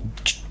still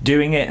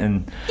doing it?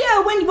 And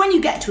yeah, when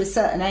you get to a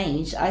certain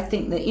age, I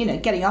think that, you know,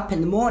 getting up in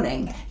the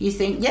morning, you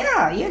think,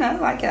 yeah, you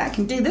know, I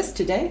can do this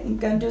today and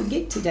go and do a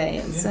gig today.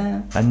 It's,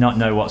 and not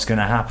know what's going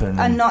to happen.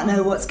 And not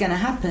know what's going to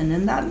happen,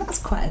 and that's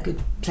quite a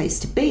good place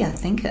to be, I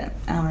think, at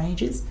our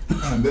ages.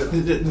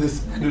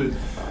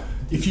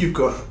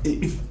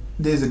 If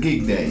there's a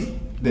gig day,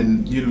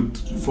 then you look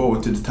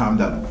forward to the time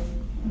that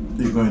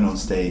you're going on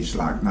stage,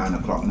 like 9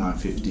 o'clock,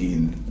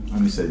 9:15,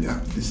 and you say, yeah,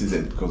 this is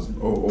it, because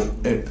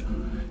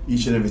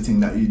each and everything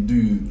that you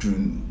do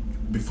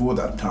before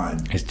that time,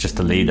 it's just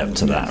a lead up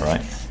to that,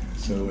 right?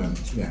 So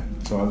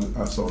so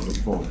I sort of look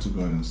forward to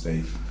going on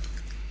stage.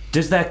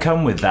 Does there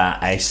come with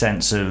that a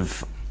sense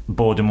of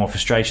boredom or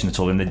frustration at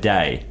all in the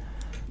day,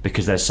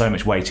 because there's so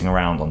much waiting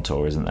around on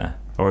tour, isn't there?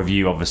 Or have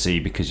you, obviously,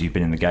 because you've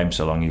been in the game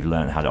so long, you've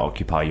learned how to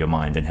occupy your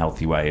mind in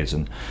healthy ways?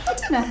 And I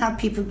don't know how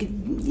people get,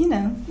 you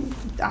know,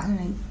 I don't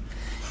know,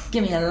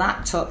 give me a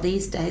laptop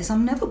these days,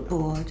 I'm never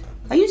bored.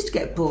 I used to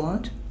get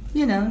bored,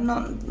 you know,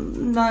 not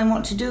knowing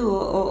what to do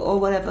or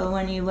whatever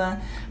when you were,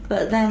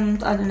 but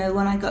then, I don't know,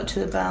 when I got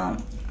to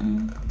about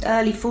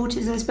early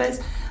 40s, I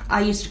suppose,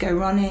 I used to go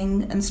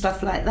running and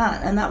stuff like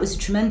that, and that was a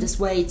tremendous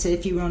way to,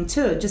 if you were on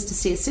tour, just to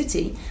see a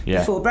city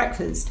before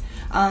breakfast.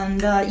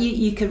 And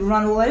you could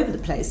run all over the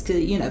place, cause,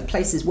 you know,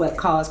 places where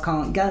cars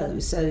can't go,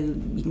 so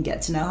you can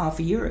get to know half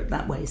of Europe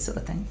that way, sort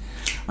of thing.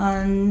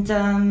 And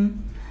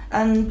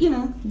you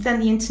know, then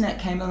the internet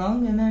came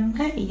along, and then,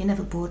 hey, you're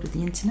never bored with the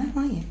internet,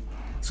 are you?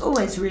 It's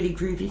always really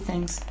groovy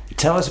things.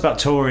 Tell us about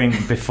touring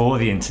before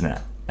the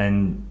internet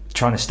and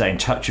trying to stay in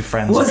touch with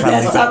friends. Was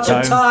there such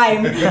a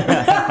time?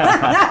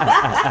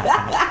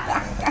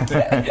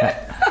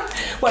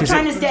 What,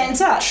 trying to stay in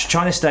touch?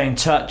 Trying to stay in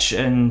touch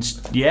and,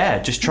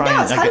 just trying...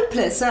 Yeah, it's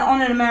hopeless.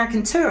 On an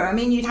American tour, I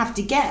mean, you'd have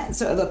to get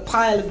sort of a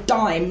pile of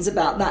dimes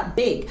about that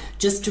big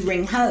just to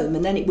ring home,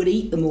 and then it would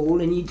eat them all,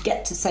 and you'd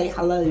get to say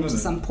hello to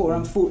some poor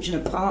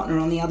unfortunate partner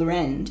on the other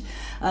end,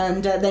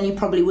 and then you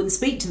probably wouldn't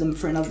speak to them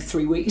for another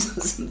 3 weeks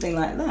or something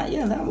like that.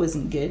 Yeah, that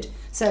wasn't good.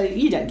 So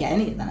you don't get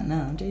any of that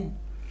now, do you?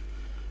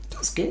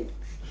 That's good.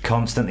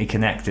 Constantly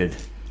connected.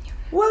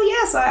 Well,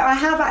 yes, I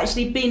have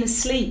actually been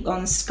asleep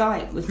on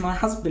Skype with my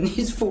husband.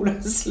 He's fallen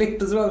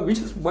asleep as well. We've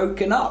just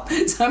woken up.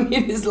 So, I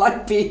mean, it's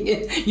like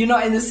you're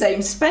not in the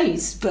same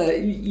space,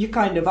 but you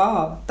kind of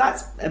are.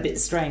 That's a bit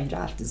strange,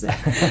 I have to say.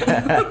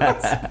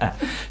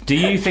 Do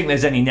you think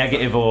there's any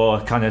negative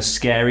or kind of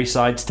scary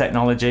side to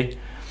technology?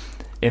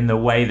 in the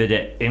way that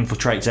it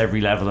infiltrates every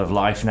level of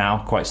life now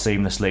quite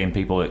seamlessly, and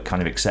people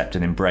kind of accept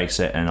and embrace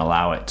it and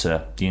allow it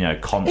to, constantly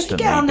be there. If you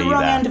get on the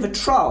wrong end of a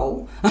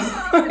troll,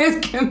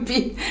 it can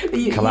be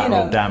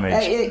collateral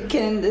damage.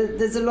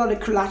 There's a lot of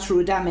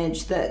collateral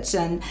damage that,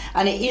 and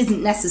it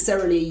isn't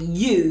necessarily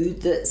you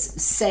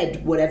that's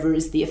said whatever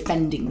is the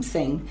offending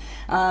thing.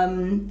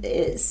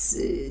 It's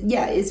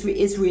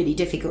really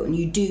difficult, and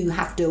you do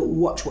have to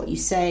watch what you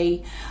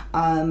say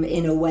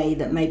in a way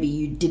that maybe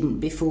you didn't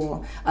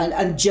before,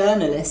 and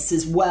journalists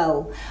as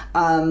well.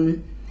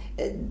 When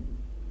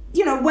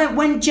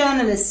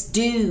journalists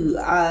do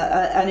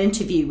an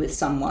interview with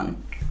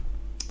someone,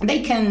 they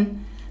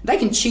can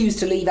choose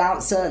to leave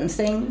out certain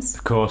things.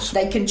 Of course.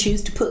 They can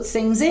choose to put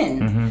things in.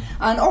 Mm-hmm.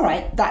 And all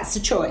right, that's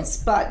a choice.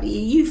 But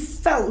you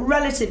felt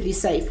relatively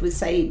safe with,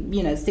 say,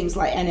 things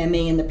like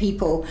NME and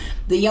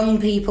the young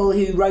people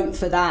who wrote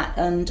for that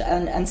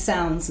and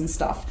Sounds and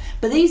stuff.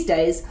 But these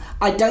days,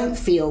 I don't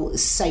feel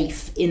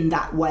safe in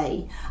that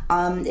way.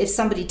 If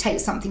somebody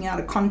takes something out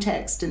of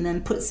context and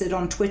then puts it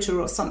on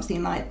Twitter or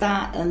something like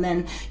that, and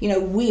then,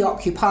 we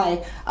occupy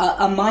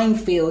a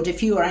minefield.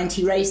 If you are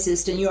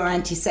anti-racist and you're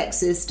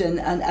anti-sexist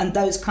and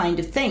those kind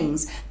of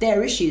things,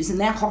 they're issues and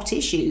they're hot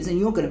issues, and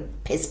you're going to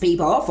piss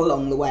people off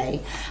along the way.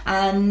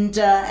 And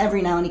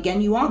every now and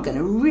again, you are going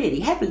to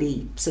really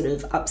heavily sort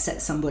of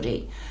upset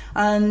somebody.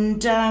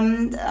 And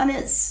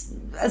it's,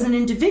 as an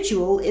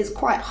individual, it's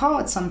quite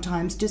hard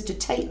sometimes just to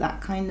take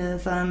that kind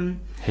of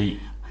heat.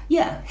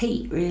 Yeah,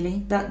 heat,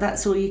 really.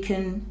 That's all you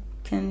can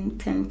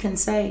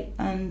say,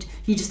 and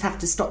you just have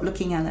to stop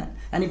looking at it,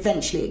 and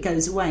eventually it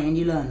goes away, and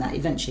you learn that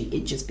eventually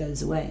it just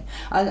goes away.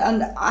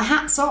 And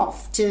hats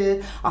off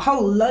to a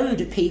whole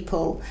load of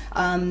people,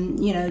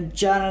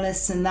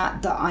 journalists and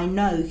that I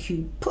know,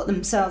 who put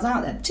themselves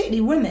out there, particularly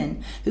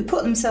women who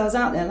put themselves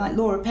out there, like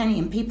Laura Penny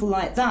and people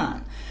like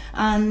that.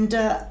 And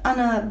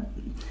I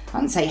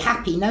wouldn't say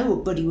happy.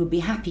 Nobody would be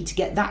happy to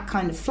get that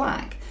kind of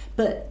flack,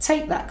 but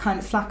take that kind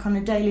of flack on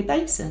a daily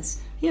basis.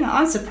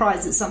 I'm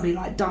surprised that somebody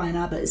like Diane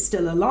Abbott is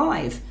still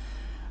alive.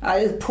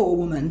 Poor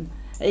woman.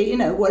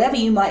 Whatever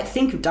you might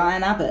think of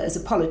Diane Abbott as a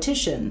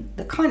politician,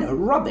 the kind of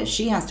rubbish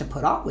she has to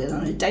put up with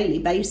on a daily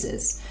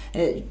basis,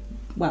 shouldn't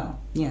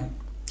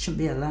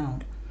be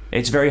allowed.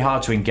 It's very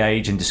hard to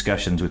engage in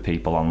discussions with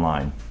people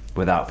online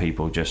without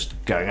people just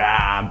going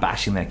and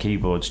bashing their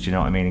keyboards, do you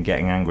know what I mean, and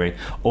getting angry.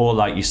 Or,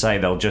 like you say,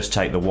 they'll just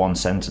take the one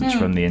sentence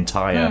from the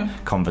entire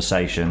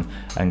conversation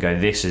and go,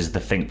 this is the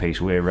think piece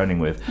we're running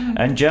with.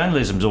 And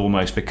journalism's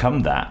almost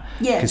become that,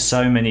 because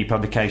so many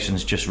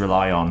publications just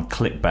rely on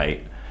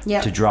clickbait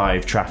to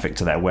drive traffic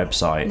to their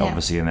website,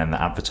 obviously, and then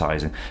the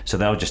advertising. So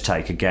they'll just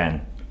take,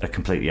 again, a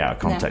completely out of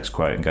context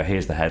quote and go,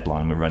 here's the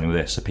headline, we're running with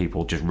this, so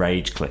people just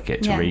rage click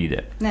it to read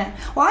it.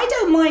 Well, I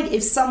don't mind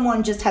if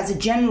someone just has a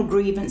general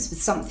grievance with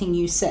something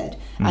you said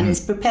and is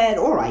prepared.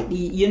 All right,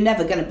 you're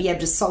never going to be able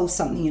to solve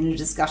something in a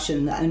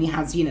discussion that only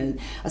has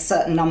a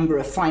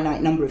certain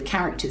finite number of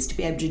characters to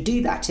be able to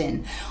do that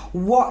in.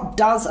 What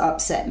does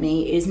upset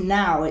me is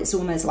now it's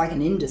almost like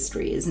an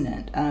industry, isn't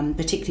it?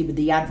 Particularly with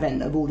the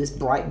advent of all this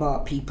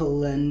Breitbart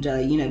people and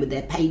with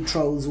their paid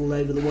trolls all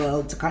over the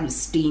world to kind of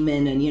steam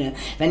in, and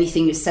if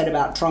anything is said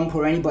about Trump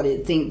or anybody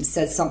that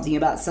says something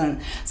about so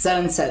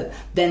and so,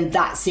 then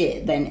that's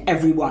it. Then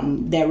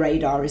everyone, their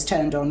radar is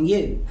turned on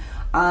you.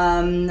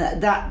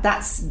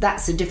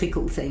 That's a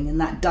difficult thing,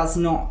 and that does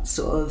not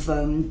sort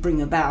of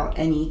bring about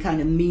any kind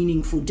of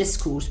meaningful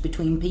discourse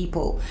between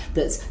people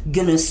that's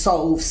gonna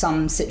solve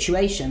some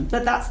situation.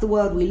 But that's the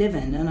world we live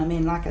in, and I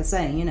mean, like I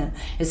say,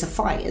 it's a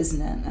fight,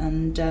 isn't it?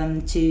 And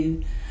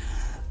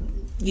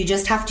you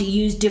just have to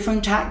use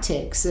different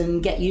tactics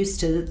and get used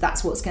to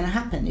that's what's going to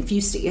happen. If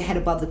you stick your head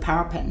above the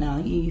parapet now,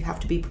 you have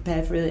to be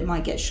prepared for it. It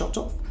might get shot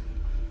off.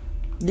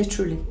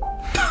 Literally.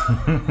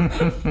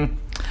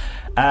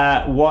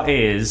 What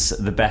is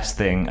the best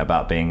thing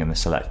about being in the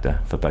Selector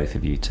for both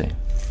of you two?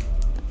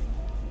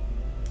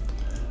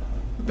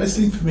 The best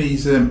thing for me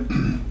is it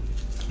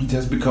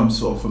has become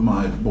sort of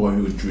my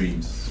boyhood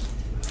dreams.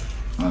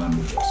 And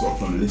I'm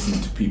sort of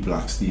listening to people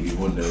like Stevie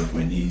Wonder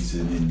when he's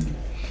in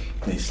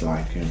place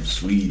like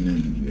Sweden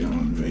and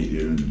on the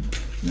radio, and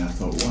I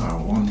thought,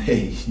 wow, one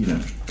day,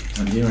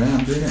 and here I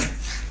am doing it.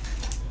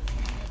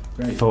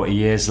 Great. 40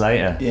 years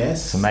later.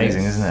 Yes. It's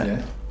amazing, isn't it?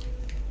 Yeah.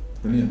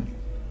 Brilliant.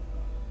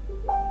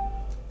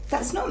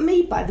 That's not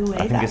me, by the way.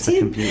 I think that's it's the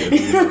him.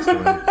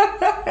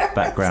 computer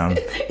background.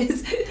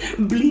 It's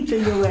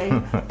bleeping away.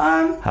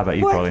 How about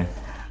you, Polly?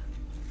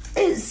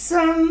 It's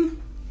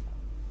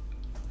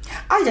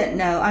I don't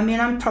know. I mean,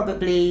 I'm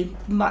probably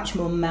much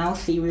more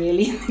mouthy,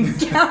 really, than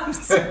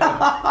Gaps. So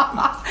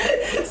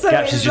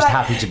Gaps is just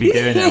happy to be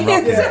doing it and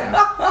rocking it.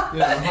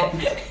 Yeah, I'm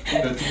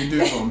happy to be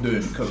doing what I'm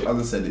doing, because, as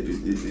I said, it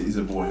is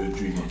a boyhood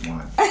dream of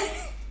mine.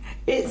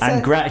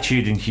 And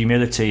gratitude and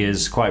humility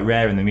is quite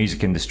rare in the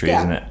music industry,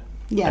 isn't it?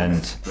 Yeah.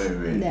 And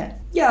very rare.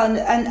 Yeah,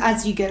 and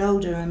as you get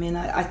older, I mean,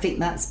 I think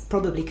that's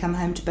probably come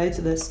home to both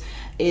of us,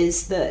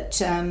 is that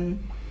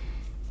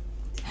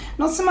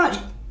not so much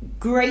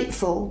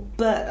grateful,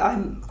 but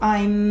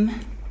I'm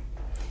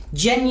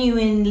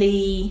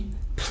genuinely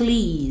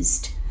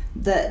pleased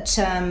that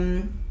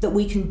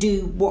we can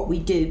do what we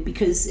do,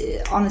 because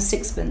on a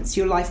sixpence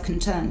your life can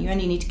turn. You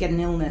only need to get an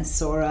illness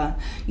or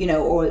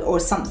or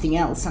something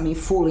else. I mean,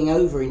 falling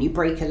over and you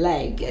break a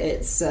leg,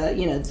 it's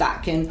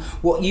that can,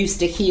 what used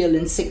to heal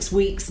in 6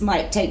 weeks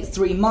might take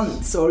 3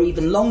 months or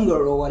even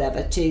longer or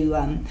whatever to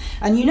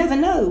and you never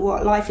know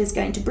what life is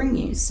going to bring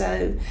you.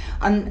 So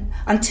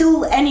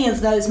until any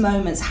of those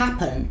moments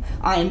happen,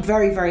 I am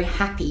very, very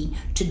happy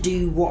to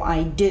do what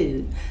I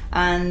do.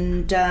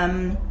 And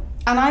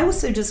I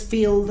also just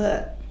feel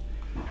that,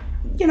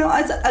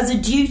 as a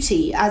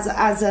duty, as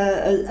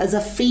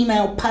a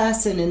female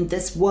person in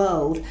this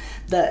world,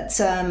 that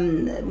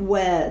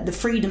where the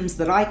freedoms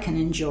that I can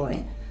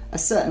enjoy are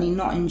certainly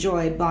not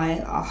enjoyed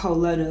by a whole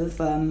load of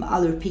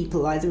other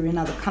people, either in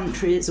other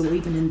countries or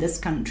even in this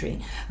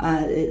country.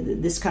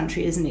 This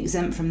country isn't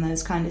exempt from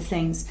those kind of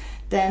things.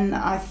 Then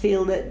I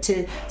feel that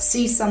to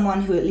see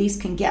someone who at least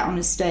can get on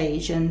a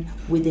stage and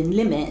within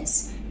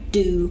limits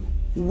do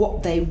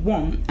what they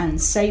want and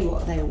say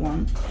what they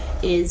want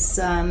is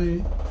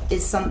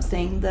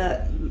something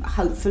that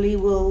hopefully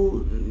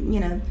will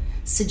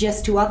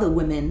suggest to other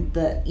women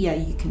that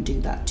you can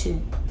do that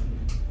too.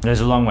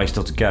 There's a long way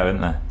still to go, isn't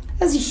there?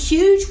 There's a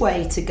huge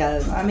way to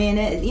go. I mean,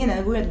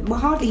 we're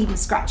hardly even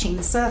scratching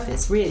the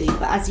surface, really.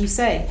 But as you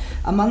say,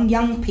 among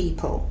young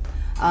people,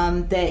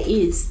 there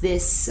is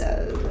this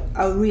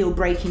a real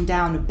breaking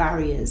down of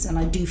barriers, and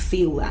I do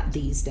feel that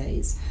these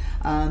days.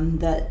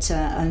 And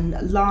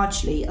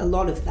largely a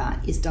lot of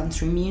that is done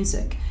through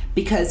music,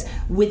 because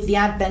with the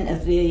advent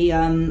of the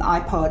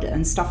iPod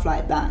and stuff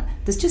like that,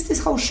 there's just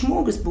this whole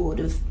smorgasbord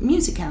of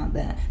music out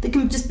there that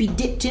can just be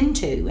dipped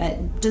into.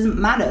 It doesn't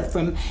matter,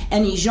 from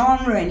any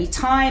genre, any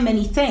time,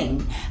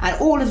 anything, and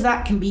all of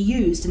that can be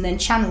used and then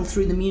channeled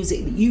through the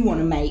music that you want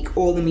to make,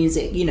 or the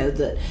music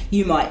that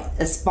you might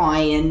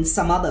espy in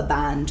some other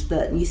band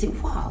that you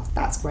think, wow,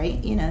 that's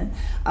great,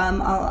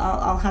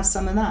 I'll have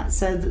some of that.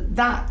 So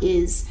that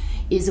is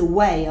a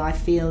way, I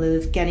feel,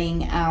 of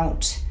getting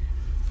out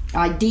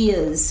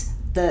ideas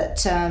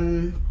that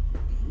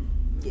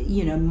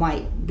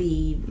might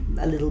be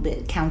a little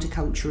bit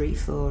counterculture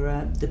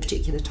for the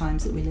particular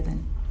times that we live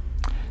in.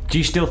 Do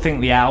you still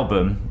think the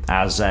album,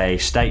 as a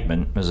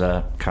statement, as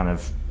a kind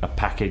of a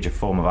package, a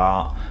form of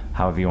art,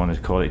 however you want to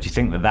call it, do you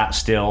think that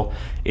still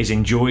is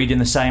enjoyed in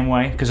the same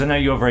way? Because I know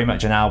you're very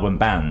much an album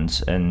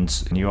band,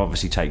 and you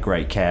obviously take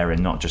great care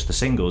in not just the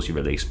singles you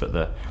release, but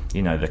the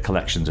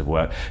collections of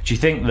work. Do you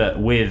think that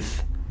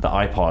with the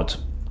iPod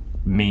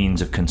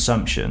means of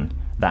consumption,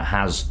 that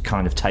has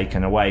kind of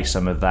taken away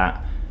some of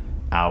that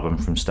album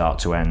from start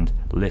to end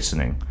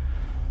listening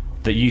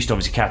that you used to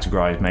obviously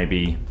categorise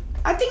maybe?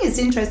 I think it's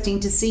interesting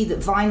to see that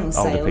vinyl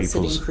sales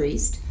have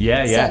increased.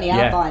 Certainly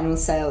our vinyl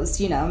sales,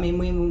 I mean,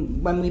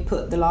 when we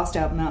put the last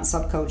album out,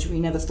 Subculture, we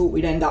never thought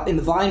we'd end up in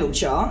the vinyl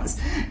charts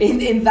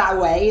in that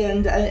way,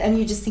 and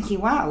you're just thinking,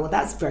 wow, well,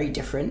 that's very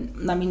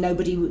different. I mean,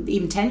 nobody,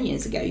 even 10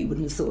 years ago, you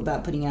wouldn't have thought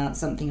about putting out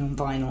something on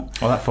vinyl.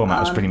 Well, that format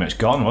was pretty much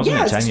gone,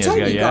 wasn't it, 10 years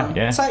ago?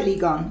 Yeah, totally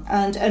gone.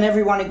 And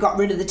everyone had got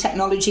rid of the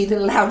technology that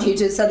allowed you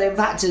to, so they've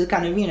had to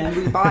kind of,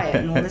 rebuy it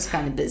and all this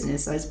kind of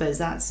business. I suppose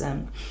that's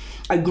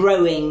a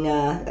growing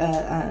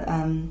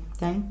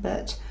thing,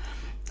 but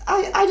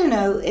I don't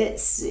know.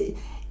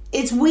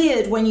 It's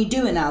weird when you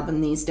do an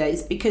album these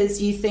days,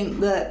 because you think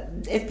that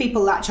if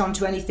people latch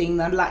onto anything,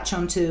 they'll latch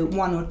onto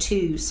 1 or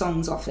 2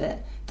 songs off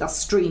it. They'll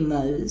stream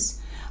those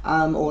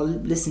or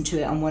listen to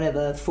it on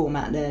whatever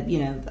format they're,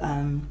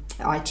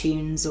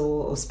 iTunes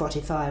or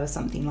Spotify or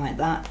something like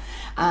that,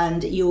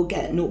 and you'll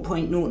get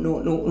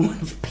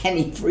 0.0001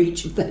 penny for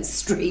each of those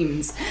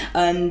streams,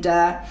 and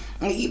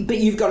but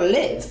you've got to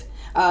live.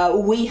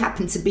 We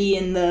happen to be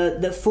in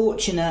the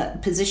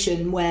fortunate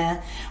position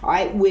where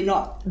we're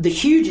not the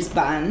hugest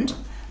band,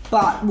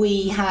 but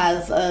we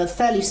have a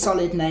fairly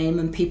solid name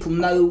and people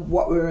know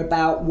what we're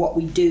about, what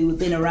we do. We've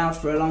been around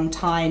for a long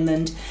time,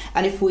 and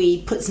if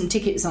we put some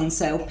tickets on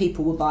sale,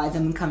 people will buy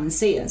them and come and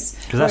see us.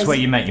 Because that's where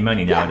you make your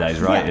money nowadays,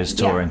 right? Is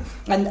touring.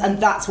 Yeah.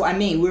 And that's what I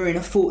mean. We're in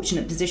a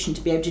fortunate position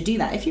to be able to do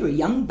that. If you're a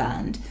young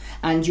band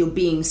and you're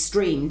being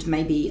streamed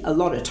maybe a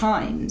lot of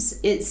times,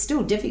 it's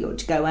still difficult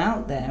to go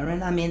out there.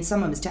 And I mean,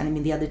 someone was telling me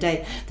the other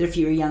day that if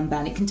you're a young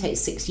band, it can take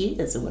 6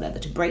 years or whatever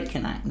to break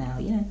an act now.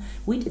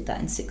 We did that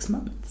in 6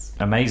 months.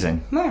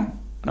 Amazing. Yeah.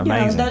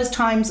 Amazing. Those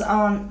times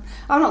aren't,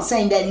 I'm not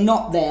saying they're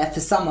not there for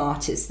some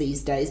artists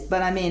these days,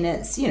 but I mean,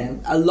 it's,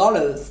 a lot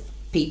of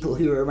people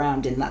who were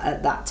around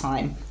at that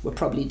time were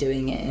probably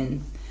doing it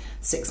in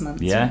 6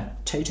 months. Yeah.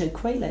 Toto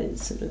Coelho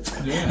sort of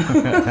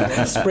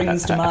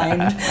springs to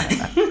mind.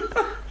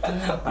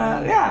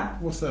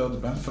 What's the other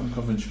band from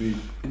Coventry?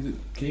 Is it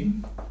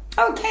King?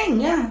 Oh, King,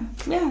 yeah.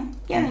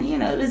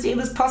 It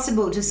was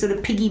possible to sort of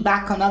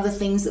piggyback on other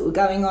things that were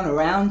going on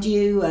around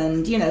you,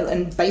 and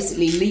and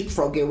basically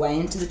leapfrog your way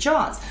into the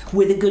charts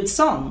with a good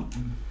song.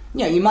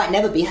 You might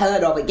never be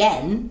heard of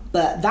again,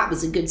 but that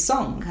was a good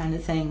song, kind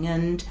of thing.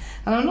 And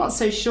I'm not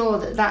so sure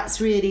that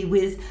that's really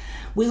with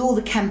with all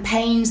the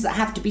campaigns that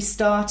have to be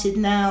started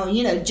now,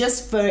 you know,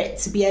 just for it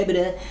to be able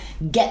to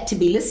get to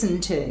be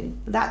listened to,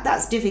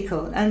 that's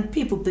difficult. And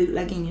people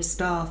bootlegging your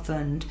stuff,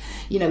 and,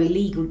 you know,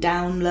 illegal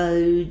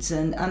downloads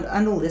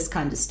and all this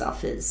kind of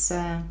stuff. It's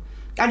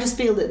I just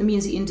feel that the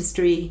music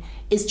industry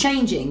is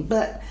changing,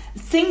 but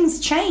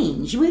things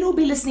change. We'd all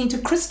be listening to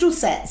Crystal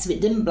sets if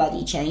it didn't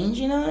bloody change,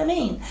 you know what I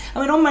mean?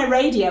 I mean, on my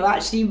radio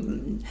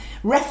actually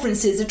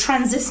references a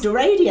transistor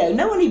radio.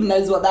 No one even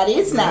knows what that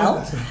is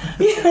now.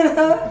 You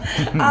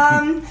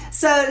know?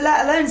 So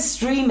let alone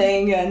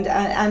streaming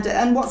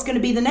and what's going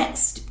to be the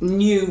next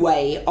new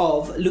way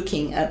of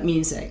looking at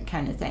music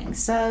kind of thing.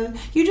 So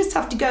you just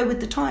have to go with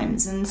the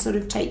times and sort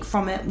of take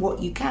from it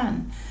what you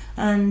can.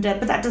 And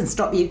but that doesn't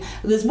stop you.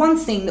 There's one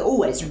thing that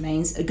always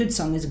remains: a good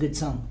song is a good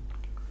song,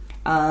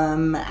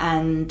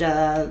 and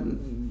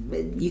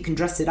you can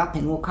dress it up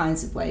in all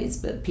kinds of ways,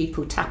 but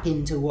people tap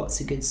into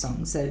what's a good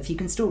song. So if you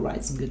can still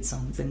write some good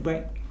songs, then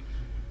great.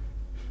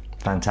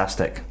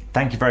 Fantastic.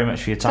 Thank you very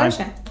much for your time.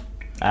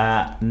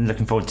 Pleasure.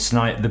 Looking forward to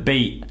tonight. The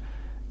Beat.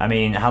 I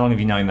mean, how long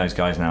have you known those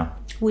guys now?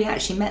 We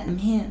actually met them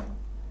here.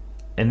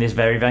 In this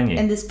very venue?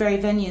 In this very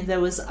venue. There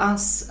was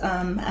us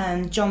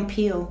and John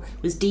Peel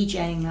was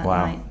DJing that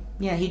night.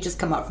 Yeah, he'd just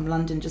come up from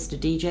London just to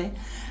DJ,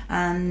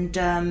 and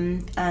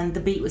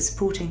the Beat was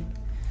supporting.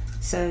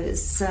 So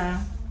it's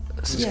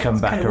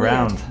come back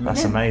around. Weird.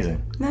 That's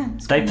amazing. Yeah,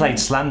 they played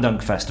Slam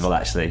Dunk Festival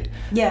actually.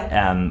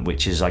 Yeah.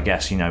 Which is, I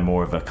guess, you know,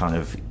 more of a kind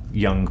of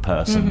young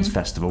person's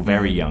festival,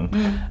 very young,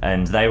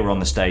 and they were on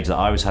the stage that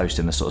I was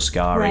hosting, the sort of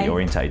Scary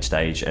orientated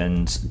stage,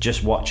 and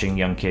just watching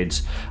young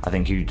kids, I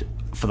think, who'd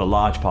for the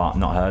large part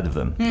not heard of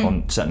them,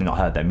 or certainly not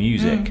heard their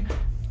music,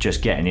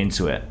 just getting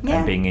into it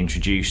and being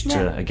introduced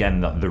to,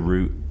 again, the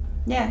root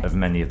of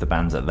many of the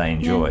bands that they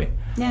enjoy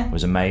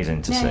was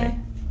amazing to see.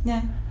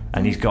 Yeah.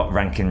 And he's got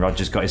Rankin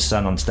Rogers, got his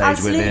son on stage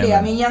with him. Absolutely.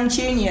 I mean, Young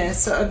Junior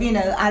sort of, you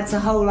know, adds a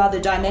whole other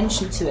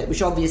dimension to it,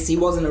 which obviously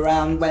wasn't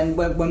around when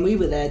we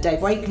were there.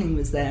 Dave Wakeling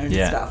was there and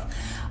stuff.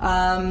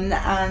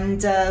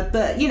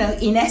 But, you know,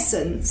 in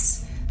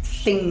essence,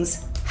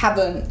 things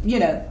haven't, you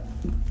know,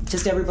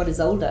 just everybody's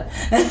older,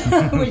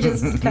 which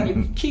is kind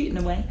of cute in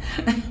a way.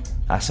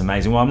 That's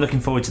amazing. Well, I'm looking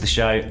forward to the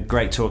show.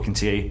 Great talking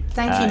to you.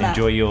 Thank you, Matt.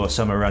 Enjoy your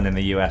summer run in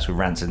the US with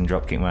Rancid and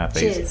Dropkick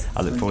Murphys. Cheers.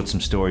 I look forward to some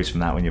stories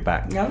from that when you're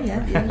back. Oh,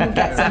 yeah, you'll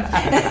get some.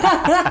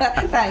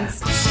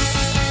 Thanks.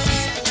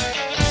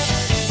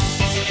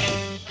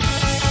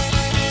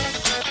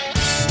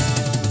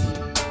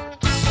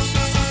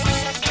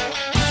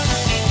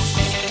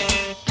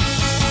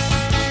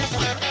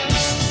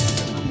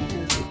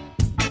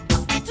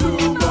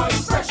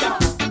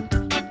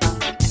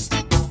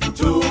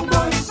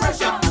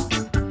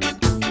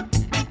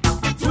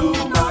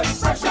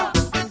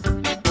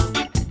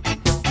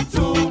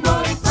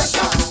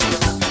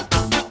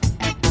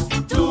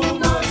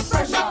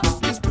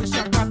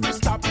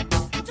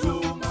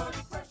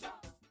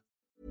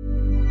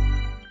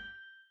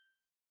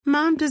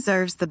 Mom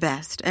deserves the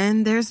best,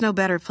 and there's no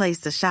better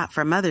place to shop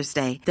for Mother's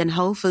Day than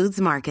Whole Foods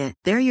Market.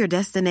 They're your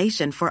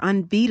destination for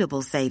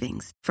unbeatable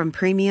savings, from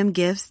premium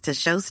gifts to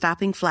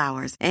show-stopping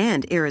flowers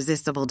and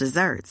irresistible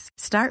desserts.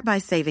 Start by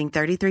saving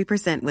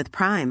 33% with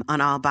Prime on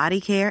all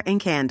body care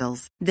and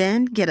candles.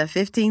 Then get a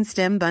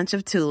 15-stem bunch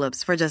of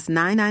tulips for just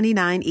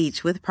 $9.99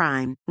 each with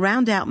Prime.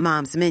 Round out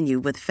Mom's menu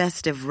with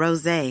festive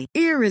rosé,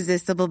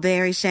 irresistible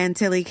berry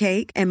chantilly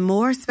cake, and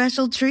more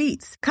special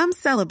treats. Come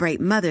celebrate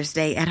Mother's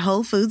Day at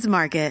Whole Foods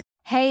Market.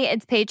 Hey,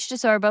 it's Paige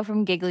DeSorbo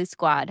from Giggly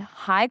Squad.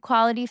 High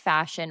quality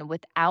fashion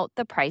without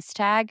the price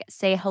tag.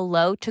 Say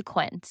hello to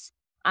Quince.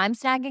 I'm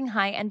snagging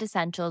high-end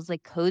essentials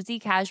like cozy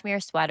cashmere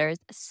sweaters,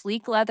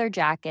 sleek leather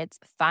jackets,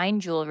 fine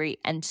jewelry,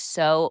 and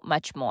so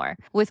much more.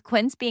 With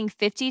Quince being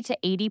 50 to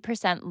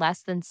 80%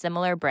 less than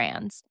similar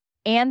brands.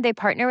 And they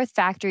partner with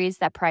factories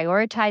that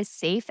prioritize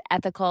safe,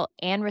 ethical,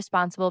 and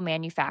responsible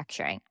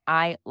manufacturing.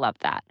 I love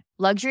that.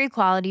 Luxury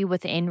quality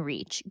within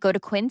reach. Go to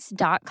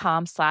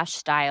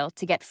quince.com/style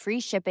to get free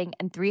shipping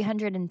and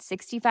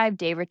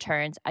 365-day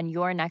returns on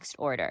your next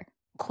order.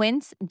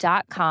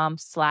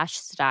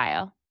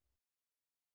 Quince.com/style.